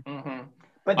 essentially. Mm-hmm.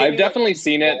 But I've definitely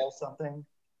seen it. Something.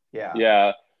 Yeah.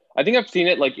 Yeah. I think I've seen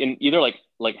it like in either like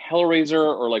Hellraiser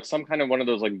or like some kind of one of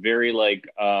those like very like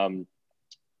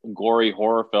gory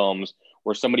horror films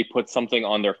where somebody puts something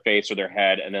on their face or their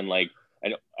head and then like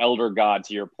an elder god,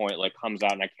 to your point, like comes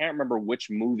out. And I can't remember which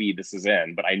movie this is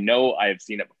in, but I know I have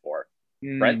seen it before.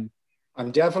 Right?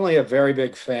 I'm definitely a very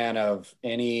big fan of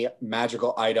any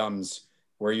magical items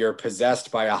where you're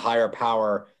possessed by a higher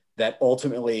power that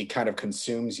ultimately kind of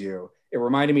consumes you. It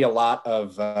reminded me a lot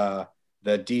of the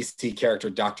DC character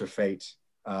Dr. Fate.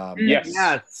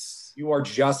 Yes. You are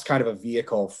just kind of a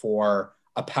vehicle for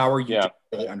a power you don't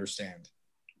really understand.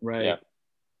 Right. Yeah.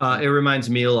 It reminds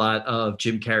me a lot of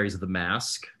Jim Carrey's The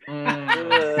Mask. And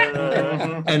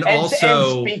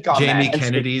also Jamie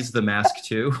Kennedy's The Mask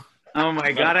too. Oh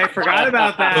my God, I forgot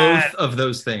about that. Both of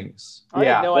those things. I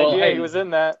had no idea he was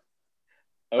in that.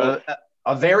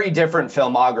 A very different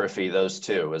filmography, those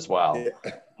two as well,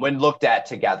 when looked at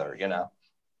together, you know.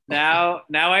 Now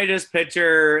I just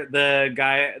picture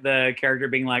the character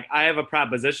being like, I have a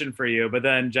proposition for you, but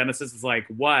then Genesis is like,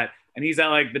 what? And he's at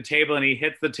like the table and he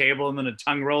hits the table and then a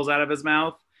tongue rolls out of his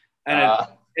mouth. And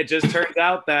it just turns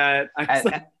out that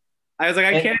I was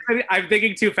like, I'm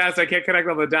thinking too fast. I can't connect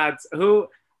all the dots. Who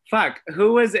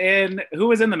was in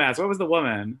the mask? What was the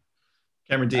woman?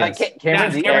 Cameron Diaz.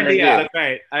 Cameron Diaz. That's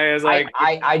right. I was like,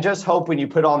 I just hope when you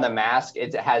put on the mask,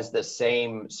 it has the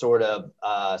same sort of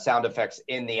sound effects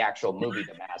in the actual movie,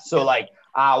 The Mask. So like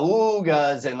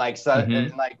oogas and like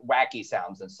and like wacky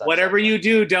sounds and stuff. Whatever you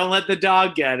do, don't let the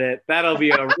dog get it. That'll be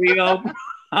a real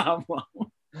problem.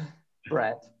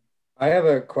 Brett, I have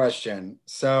a question.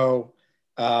 So,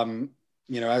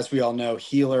 as we all know,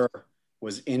 Healer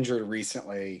was injured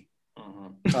recently.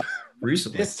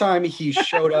 This time he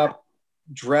showed up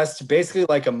dressed basically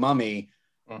like a mummy.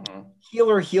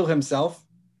 Healer heal himself?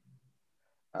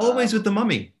 Always with the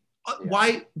mummy.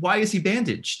 Why is he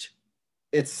bandaged?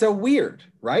 It's so weird,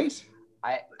 right?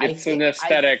 It's an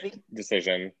aesthetic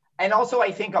decision. And also,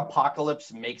 I think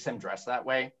Apocalypse makes him dress that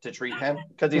way to treat him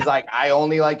because he's like, I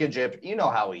only like Egypt. You know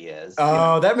how he is.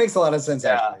 Oh, that makes a lot of sense,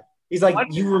 actually. He's like,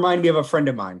 you remind me of a friend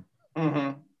of mine.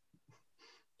 Mm-hmm.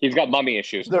 He's got mummy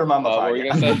issues. They're mummified. What were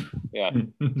you going to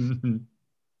say?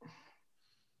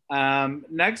 Yeah.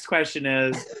 Next question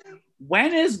is,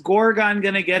 when is Gorgon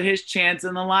going to get his chance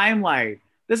in the limelight?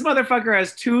 This motherfucker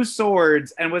has 2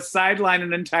 swords and was sidelined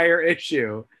an entire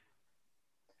issue.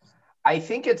 I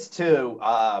think it's to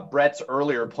Brett's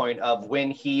earlier point of when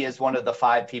he is one of the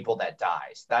 5 people that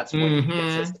dies. That's when he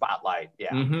gets his spotlight.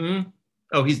 Yeah. Mm-hmm.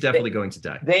 Oh, he's definitely going to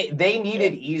die. They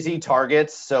needed easy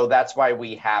targets, so that's why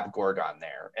we have Gorgon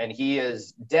there. And he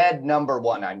is dead number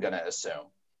 1, I'm going to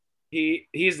assume.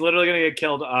 He's literally going to get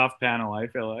killed off panel, I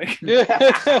feel like.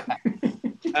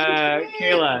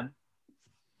 Kaylin.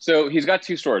 So he's got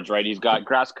 2 swords, right? He's got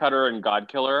Grass Cutter and God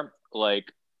Killer.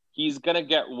 Like, he's going to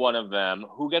get one of them.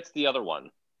 Who gets the other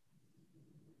one?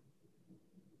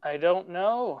 I don't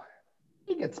know.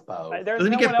 He gets both.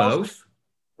 Doesn't he get both?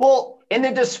 Well, in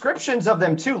the descriptions of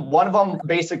them too, one of them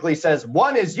basically says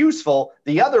one is useful,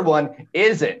 the other one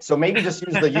isn't. So maybe just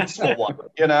use the useful one,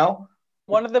 you know?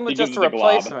 One of them was He just gives a the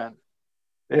glob. replacement.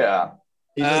 Yeah.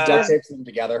 He just duct tapes them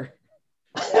together.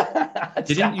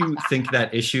 Didn't you think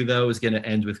that issue, though, was going to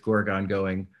end with Gorgon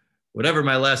going, whatever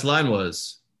my last line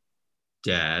was,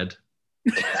 Dad?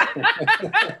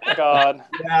 God.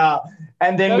 Yeah.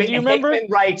 And then Do you remember?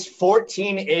 Hickman writes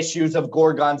 14 issues of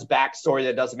Gorgon's backstory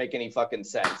that doesn't make any fucking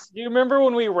sense. Do you remember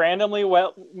when we randomly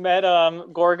met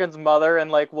Gorgon's mother in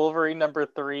like Wolverine number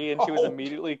 3 and she was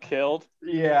immediately killed?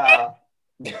 Yeah.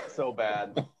 So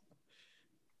bad.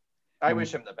 I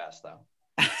wish him the best, though.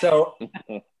 So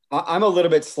I'm a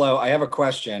little bit slow. I have a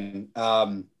question.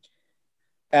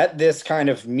 At this kind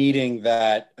of meeting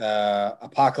that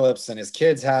Apocalypse and his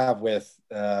kids have with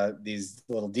these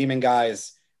little demon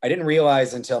guys, I didn't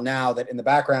realize until now that in the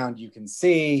background you can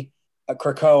see a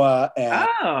Krakoa. And,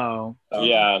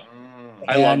 Yeah.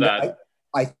 I love that.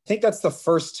 I think that's the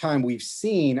first time we've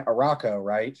seen Arakko,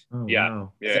 right? Oh, Yeah.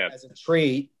 wow. Yeah. As a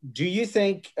treat. Do you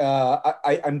think,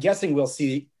 I'm guessing we'll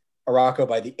see Arakko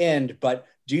by the end, but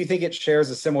do you think it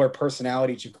shares a similar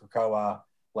personality to Krakoa?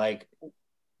 Like,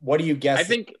 what do you guess I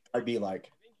think I'd be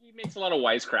like? I think he makes a lot of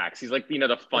wisecracks. He's like,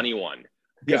 the funny one.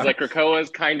 Because like Krakoa is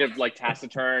kind of like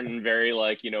taciturn and very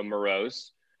like,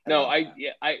 morose. No, I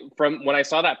from when I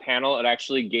saw that panel, it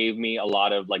actually gave me a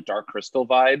lot of like Dark Crystal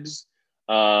vibes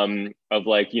of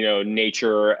like,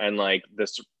 nature and like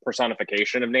this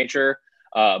personification of nature.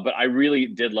 But I really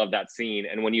did love that scene.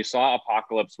 And when you saw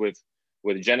Apocalypse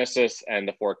with Genesis and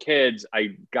the 4 kids,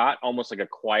 I got almost like a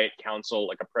quiet council,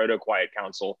 like a proto-quiet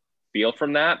council feel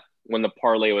from that when the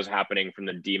parlay was happening from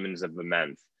the demons of the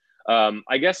Menth.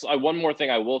 I guess one more thing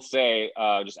I will say,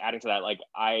 just adding to that, like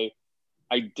I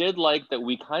did like that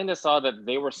we kind of saw that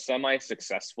they were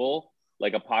semi-successful,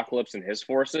 like Apocalypse and his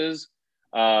forces.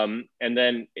 And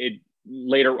then it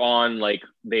later on, like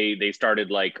they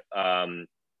started like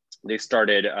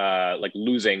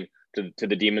losing to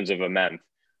the demons of Amenth.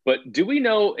 But do we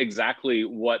know exactly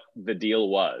what the deal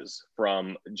was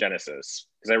from Genesis?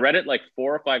 Because I read it like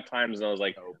 4 or 5 times and I was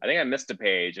like, I think I missed a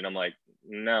page. And I'm like,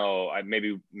 no,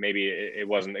 maybe it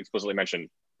wasn't explicitly mentioned.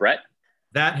 Brett?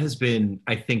 That has been,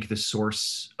 I think, the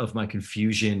source of my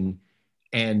confusion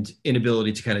and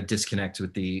inability to kind of disconnect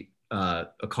with the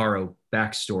Akaro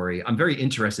backstory. I'm very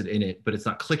interested in it, but it's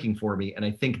not clicking for me. And I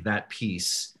think that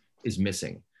piece is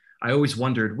missing. I always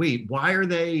wondered, wait, why are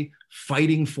they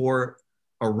fighting for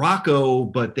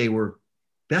Arakko, but they were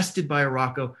bested by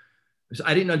Arakko? So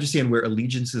I didn't understand where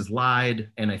allegiances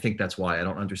lied, and I think that's why I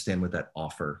don't understand what that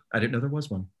offer. I didn't know there was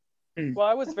one. Well,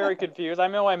 I was very confused. I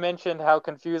know I mentioned how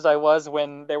confused I was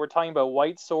when they were talking about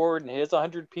White Sword and his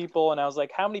 100 people, and I was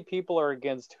like, how many people are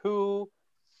against who?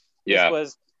 Yeah. This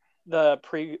was the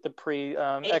pre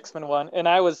X-Men one, and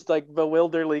I was like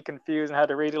bewilderedly confused and had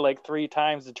to read it like 3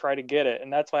 times to try to get it,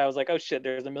 and that's why I was like, oh shit,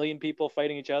 there's 1 million people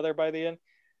fighting each other by the end.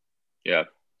 Yeah.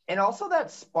 And also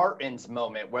that Spartans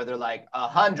moment where they're like,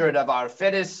 100 of our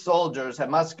fittest soldiers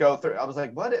must go through. I was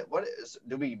like, what is,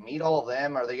 do we meet all of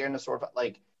them? Are they getting a sword fight?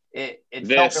 Like, it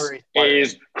felt very Spartan.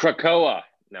 Is Krakoa.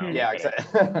 No. Yeah,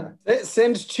 exactly.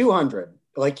 Send 200.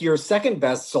 Like, your second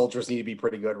best soldiers need to be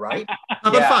pretty good, right? How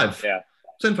about 5? Yeah.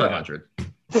 Send 500.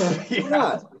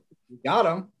 Yeah. You got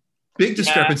them. Big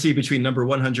discrepancy between number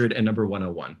 100 and number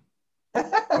 101.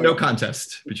 No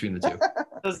contest between the 2.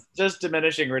 Just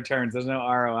diminishing returns. There's no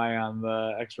ROI on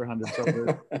the extra 100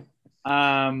 silver.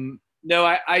 No,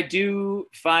 I do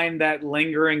find that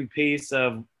lingering piece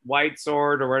of White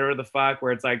Sword or whatever the fuck,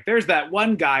 where it's like, there's that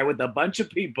one guy with a bunch of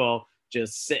people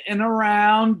just sitting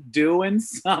around doing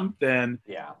something.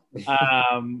 Yeah.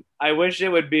 I wish it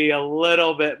would be a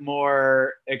little bit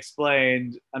more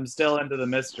explained. I'm still into the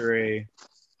mystery.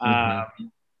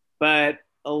 But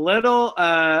a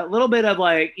little bit of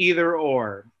like either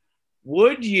or.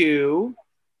 Would you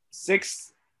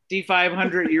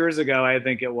 6,500 years ago, I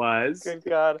think it was. Good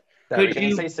God. Could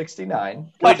you say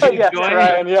 69? Could you Yes, join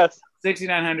Ryan, yes.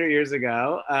 6,900 years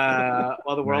ago,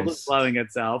 while the world was blowing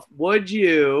itself? Would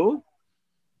you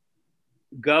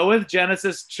go with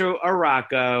Genesis to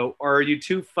Arakko, or are you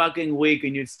too fucking weak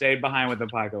and you'd stay behind with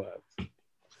Apocalypse?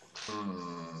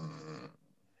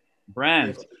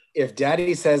 Brent. If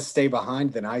Daddy says stay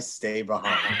behind, then I stay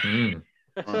behind.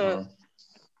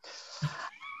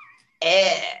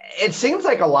 It seems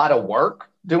like a lot of work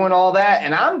doing all that,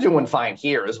 and I'm doing fine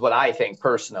here, is what I think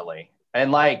personally.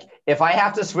 And like, if I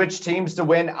have to switch teams to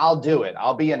win, I'll do it.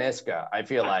 I'll be an Iska. I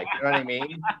feel like, you know what I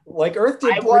mean? Like Earth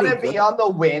did. I want to be on the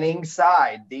winning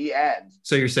side. The end.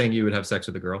 So you're saying you would have sex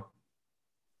with a girl?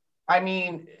 I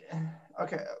mean,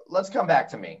 okay, let's come back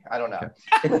to me. I don't know.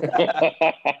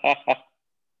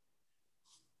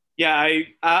 Yeah,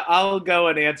 I'll go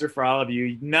and answer for all of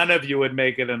you. None of you would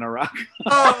make it in Iraq.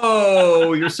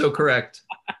 Oh, you're so correct.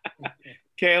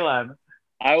 Caleb.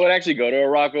 I would actually go to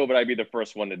Arakko, but I'd be the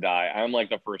first one to die. I'm like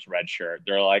the first red shirt.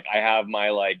 They're like, I have my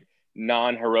like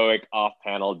non-heroic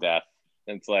off-panel death.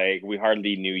 It's like, we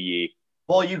hardly knew ye.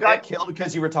 Well, you got killed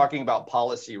because you were talking about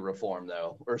policy reform,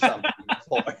 though, or something.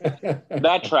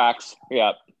 That tracks.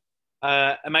 Yeah.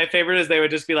 And my favorite is they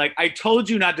would just be like, I told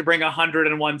you not to bring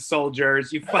 101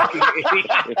 soldiers, you fucking idiot.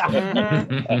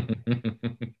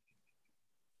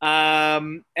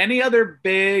 Any other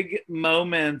big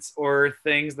moments or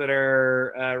things that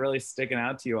are really sticking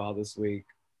out to you all this week?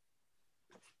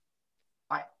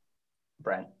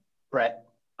 Brett.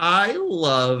 I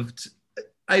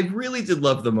really did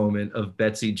love the moment of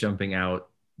Betsy jumping out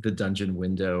the dungeon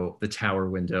window, the tower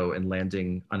window, and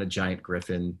landing on a giant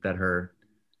griffin that her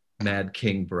Mad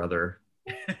King brother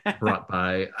brought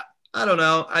by. I don't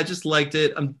know. I just liked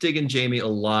it. I'm digging Jamie a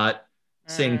lot,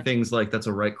 saying things like, that's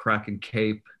a right cracking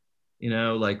cape, you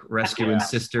know, like rescuing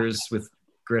sisters with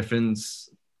griffins.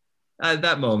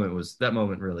 That moment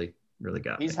really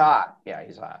got me. He's hot. Yeah,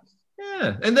 he's hot.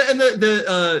 Yeah. And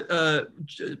the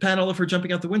panel of her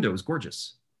jumping out the window was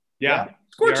gorgeous. Yeah.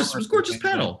 It's gorgeous. It was a gorgeous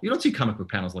panel. You don't see comic book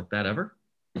panels like that ever.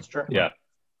 It's true. Yeah.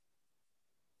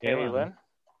 Kaylin?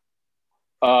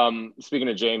 Speaking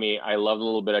of Jamie, I love a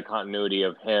little bit of continuity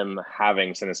of him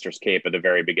having Sinister's cape at the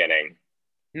very beginning.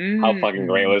 How fucking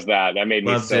great was that? That made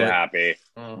me so happy.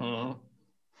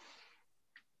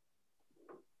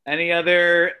 Any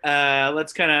other,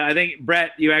 I think,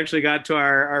 Brett, you actually got to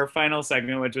our final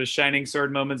segment, which was Shining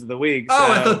Sword Moments of the Week. Oh,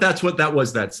 so, I thought that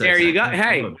was that segment. There you go.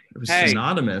 It was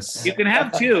synonymous. You can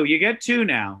have two. You get two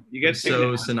now. You get two.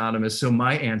 So synonymous. So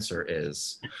my answer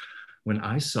is, when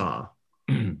I saw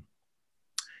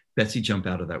Betsy jump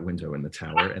out of that window in the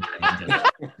tower and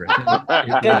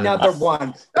Pick another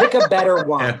one. Pick a better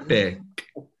one. Epic.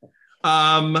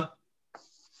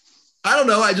 I don't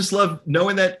know. I just love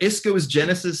knowing that Iska was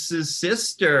Genesis's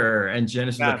sister, and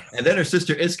Genesis, and then her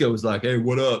sister Iska was like, "Hey,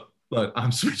 what up? Like,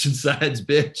 I'm switching sides,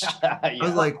 bitch." I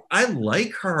was like, I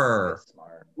like her.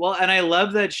 Well, and I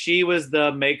love that she was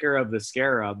the maker of the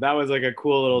scarab. That was like a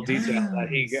cool little detail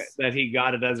that he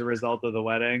got it as a result of the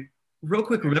wedding. Real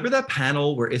quick, remember that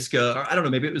panel where Iska, or I don't know,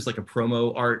 maybe it was like a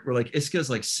promo art where like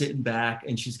Iska's like sitting back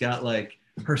and she's got like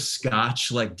her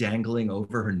scotch like dangling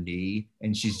over her knee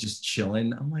and she's just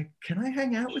chilling. I'm like, can I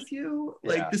hang out with you?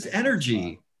 Like this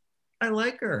energy. I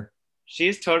like her.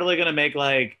 She's totally going to make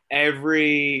like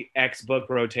every X book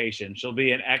rotation. She'll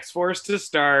be in X-Force to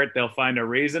start. They'll find a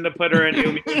reason to put her in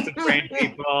New Mutants to train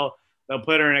people. They'll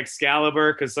put her in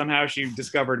Excalibur because somehow she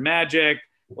discovered magic.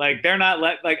 Like they're not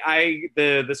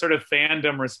the sort of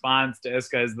fandom response to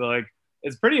Iska is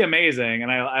it's pretty amazing, and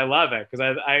I love it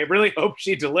because I really hope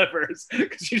she delivers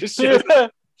because she's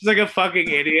like a fucking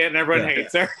idiot and everyone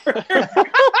hates her.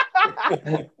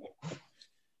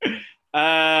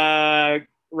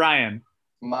 Ryan,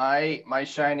 my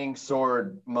shining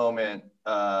sword moment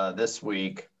this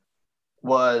week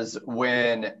was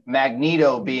when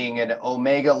Magneto, being an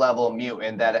Omega level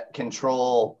mutant that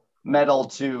control metal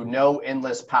to no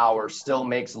endless power, still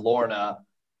makes Lorna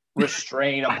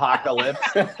restrain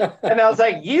Apocalypse. And I was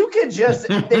like, you could just,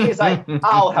 he's like,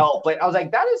 I'll help. Like, I was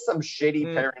like, that is some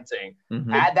shitty parenting.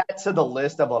 Add that to the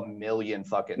list of a million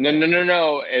fucking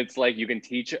No. It's like you can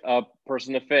teach a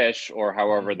person to fish, or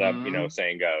however the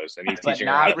saying goes. And he's teaching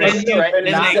her how to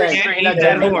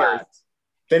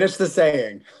Finish the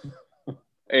saying.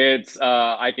 It's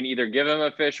I can either give him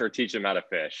a fish or teach him how to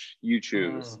fish. You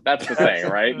choose. That's the saying,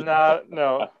 right?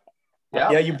 No.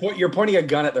 Yeah, you're pointing a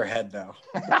gun at their head though.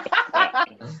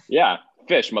 Yeah,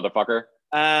 fish, motherfucker.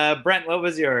 Brent, what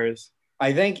was yours?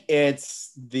 I think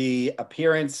it's the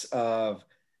appearance of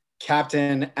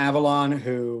Captain Avalon,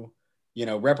 who,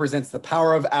 represents the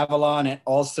power of Avalon and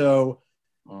also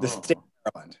the state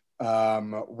of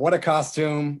Maryland. What a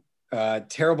costume!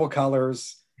 Terrible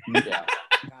colors,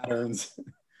 patterns.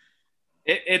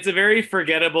 It's a very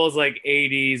forgettable, like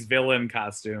 80s villain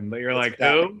costume, but you're like,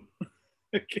 who?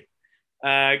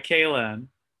 Kaylin.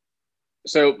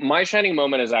 So my shining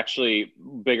moment is actually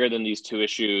bigger than these two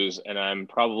issues, and I'm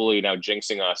probably now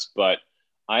jinxing us, but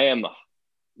I am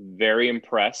very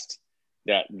impressed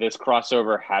that this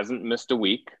crossover hasn't missed a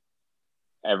week.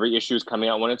 Every issue is coming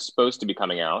out when it's supposed to be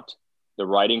coming out. The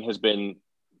writing has been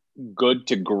good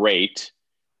to great,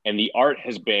 and the art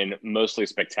has been mostly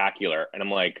spectacular. And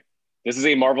I'm like, this is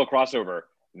a Marvel crossover.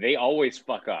 They always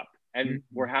fuck up, and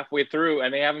we're halfway through,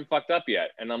 and they haven't fucked up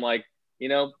yet. And I'm like,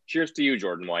 cheers to you,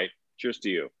 Jordan White. Cheers to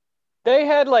you. They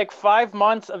had like 5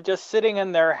 months of just sitting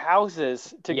in their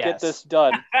houses to get this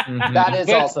done. That is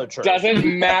also true.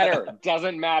 Doesn't matter.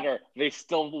 They'd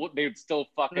still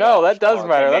fuck it up. No, that does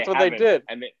matter. That's what they did.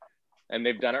 And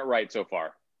they've done it right so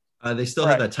far. They still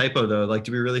have that typo though. Like,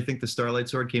 do we really think the Starlight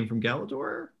Sword came from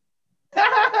Galador?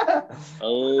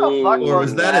 Or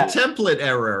was that a template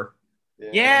error?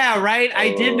 Yeah, right.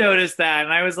 I did notice that,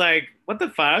 and I was like, "What the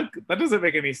fuck? That doesn't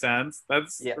make any sense."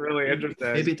 That's really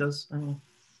interesting. Maybe it does. I don't know.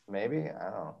 Maybe, I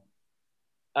don't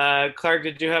know. Clark,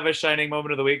 did you have a shining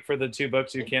moment of the week for the two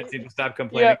books you can't seem to stop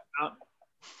complaining about?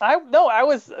 I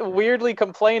was weirdly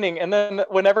complaining, and then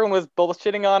when everyone was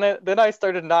bullshitting on it, then I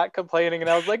started not complaining, and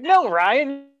I was like, "No,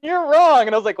 Ryan, you're wrong."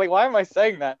 And I was like, why am I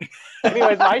saying that?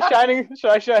 Anyways, my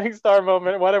shining star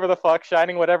moment, whatever the fuck,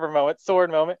 shining whatever moment, sword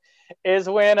moment, is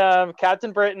when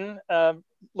Captain Britain,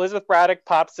 Elizabeth Braddock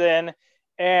pops in,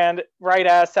 and right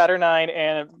as Saturnine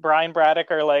and Brian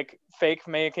Braddock are like fake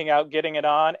making out, getting it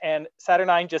on, and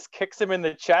Saturnine just kicks him in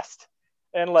the chest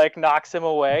and like knocks him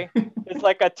away. It's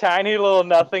like a tiny little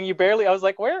nothing. I was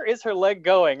like, where is her leg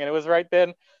going? And it was right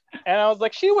then. And I was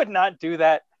like, she would not do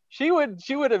that. She would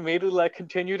immediately like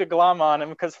continue to glom on him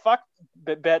because fuck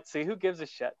Betsy, who gives a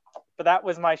shit? But that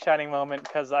was my shining moment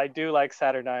because I do like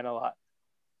Saturnine a lot.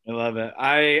 I love it.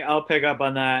 I'll pick up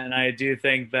on that, and I do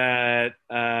think that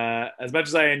as much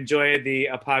as I enjoyed the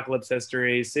Apocalypse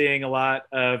history, seeing a lot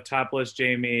of topless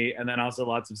Jamie and then also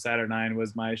lots of Saturnine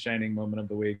was my shining moment of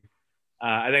the week.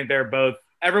 I think they're both.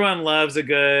 Everyone loves a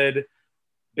good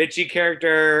bitchy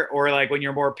character, or like when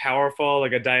you're more powerful,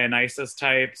 like a Dionysus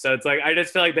type. So it's like I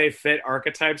just feel like they fit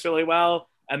archetypes really well,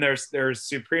 and they're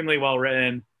supremely well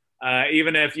written.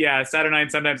 Even if, Saturnine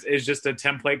sometimes is just a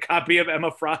template copy of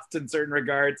Emma Frost in certain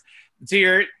regards.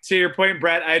 To your point,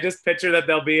 Brett, I just picture that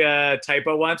there'll be a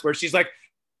typo once where she's like,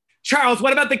 Charles,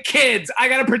 what about the kids? I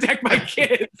got to protect my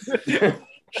kids.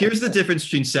 Here's the difference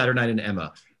between Saturnine and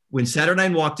Emma. When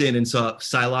Saturnine walked in and saw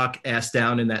Psylocke ass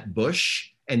down in that bush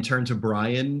and turned to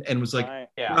Brian and was like,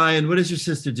 Brian, what is your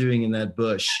sister doing in that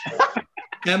bush?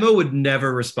 Emma would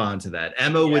never respond to that.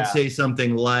 Emma would say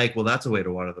something like, well, that's a way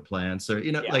to water the plants. Or,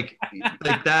 like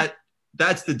that.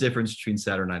 That's the difference between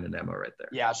Saturnine and Emma right there.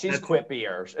 Yeah, she's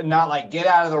quippier. And not like, get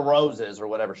out of the roses or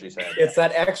whatever she said. It's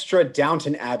that extra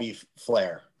Downton Abbey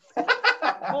flair.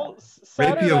 Well,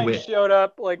 Saturnine showed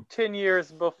up like 10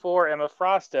 years before Emma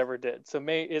Frost ever did. So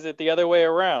is it the other way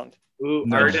around? Ooh,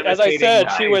 no. As I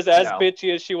said, she was as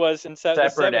bitchy as she was in the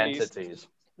 70s. Separate entities.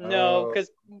 No,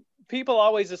 because people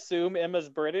always assume Emma's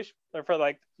British for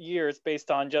like years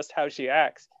based on just how she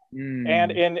acts.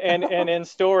 And in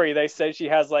story, they say she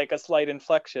has like a slight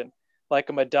inflection, like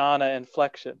a Madonna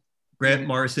inflection. Grant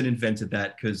Morrison invented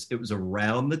that because it was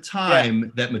around the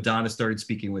time that Madonna started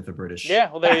speaking with a British. Yeah,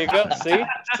 well, there you go.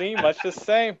 See, much the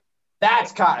same.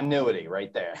 That's continuity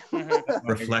right there.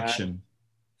 Reflection.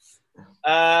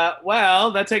 Well,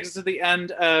 that takes us to the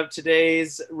end of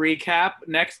today's recap.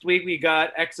 Next week, we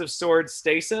got X of Swords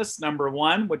Stasis,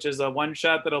 #1, which is a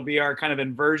one-shot that'll be our kind of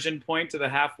inversion point to the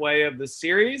halfway of the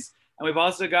series. And we've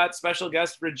also got special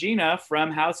guest Regina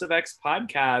from House of X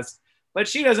podcast. But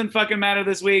she doesn't fucking matter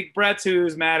this week. Brett's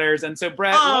who's matters. And so,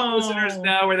 Brett, let listeners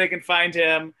know where they can find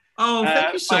him. Oh,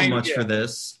 thank you so much for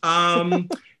this.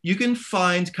 You can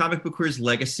find Comic Book Queer's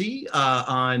Legacy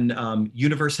on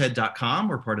universehead.com.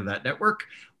 We're part of that network.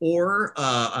 Or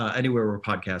anywhere where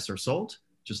podcasts are sold.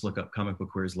 Just look up Comic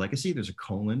Book Queer's Legacy. There's a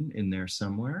colon in there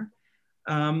somewhere.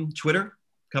 Twitter,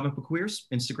 Comic Book Queers.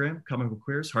 Instagram, Comic Book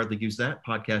Queers. Hardly use that.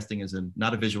 Podcasting is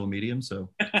not a visual medium. So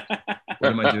what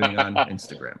am I doing on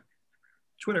Instagram?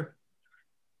 Twitter.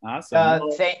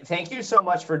 Awesome. Thank you so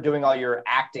much for doing all your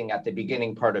acting at the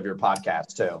beginning part of your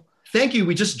podcast too. Thank you.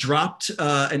 We just dropped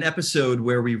an episode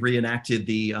where we reenacted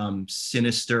the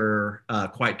sinister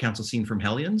Quiet Council scene from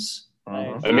Hellions.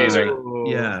 Nice. Amazing.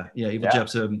 Yeah, Eva Yeah.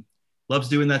 Jepsen loves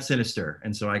doing that sinister,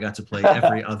 and so I got to play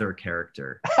every other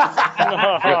character.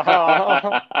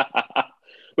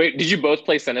 Wait, did you both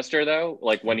play Sinister though?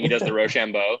 Like when he does the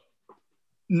Rochambeau?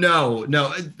 No.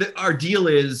 Our deal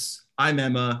is I'm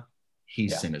Emma,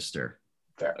 he's Yeah. Sinister.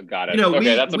 Got it. You know,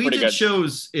 Okay, that's a we pretty did good.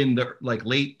 shows in the like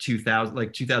late 2000,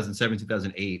 like 2007,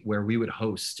 2008, where we would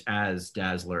host as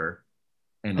Dazzler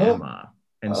and Emma,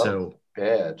 and so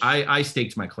Bitch. I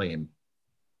staked my claim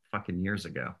fucking years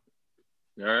ago.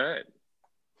 All right.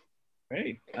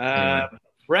 Great.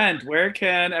 Brent, where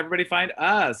can everybody find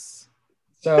us?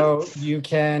 So you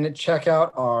can check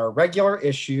out our regular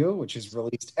issue, which is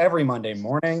released every Monday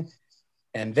morning.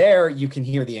 And there you can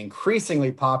hear the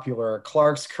increasingly popular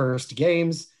Clark's Cursed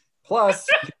Games. Plus,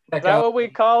 you can Is check that out... what we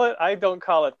call it? I don't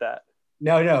call it that.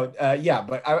 No, yeah,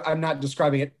 but I'm not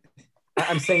describing it.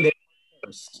 I'm saying that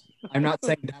first. I'm not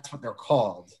saying that's what they're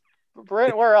called.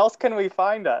 Brent, where else can we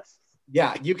find us?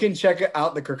 Yeah, you can check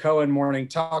out the Krakoan Morning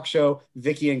Talk Show,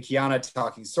 Vicky and Kiana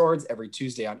Talking Swords, every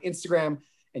Tuesday on Instagram.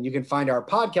 And you can find our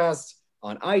podcast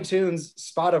on iTunes,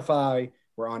 Spotify.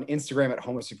 We're on Instagram at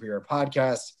Homo Superior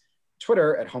Podcast,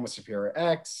 Twitter at Homo Superior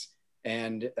X,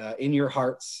 and in your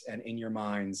hearts and in your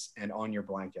minds and on your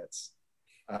blankets.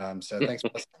 So thanks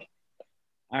for listening.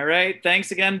 All right.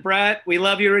 Thanks again, Brett. We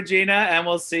love you, Regina, and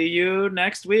we'll see you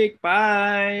next week.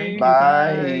 Bye.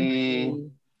 Bye.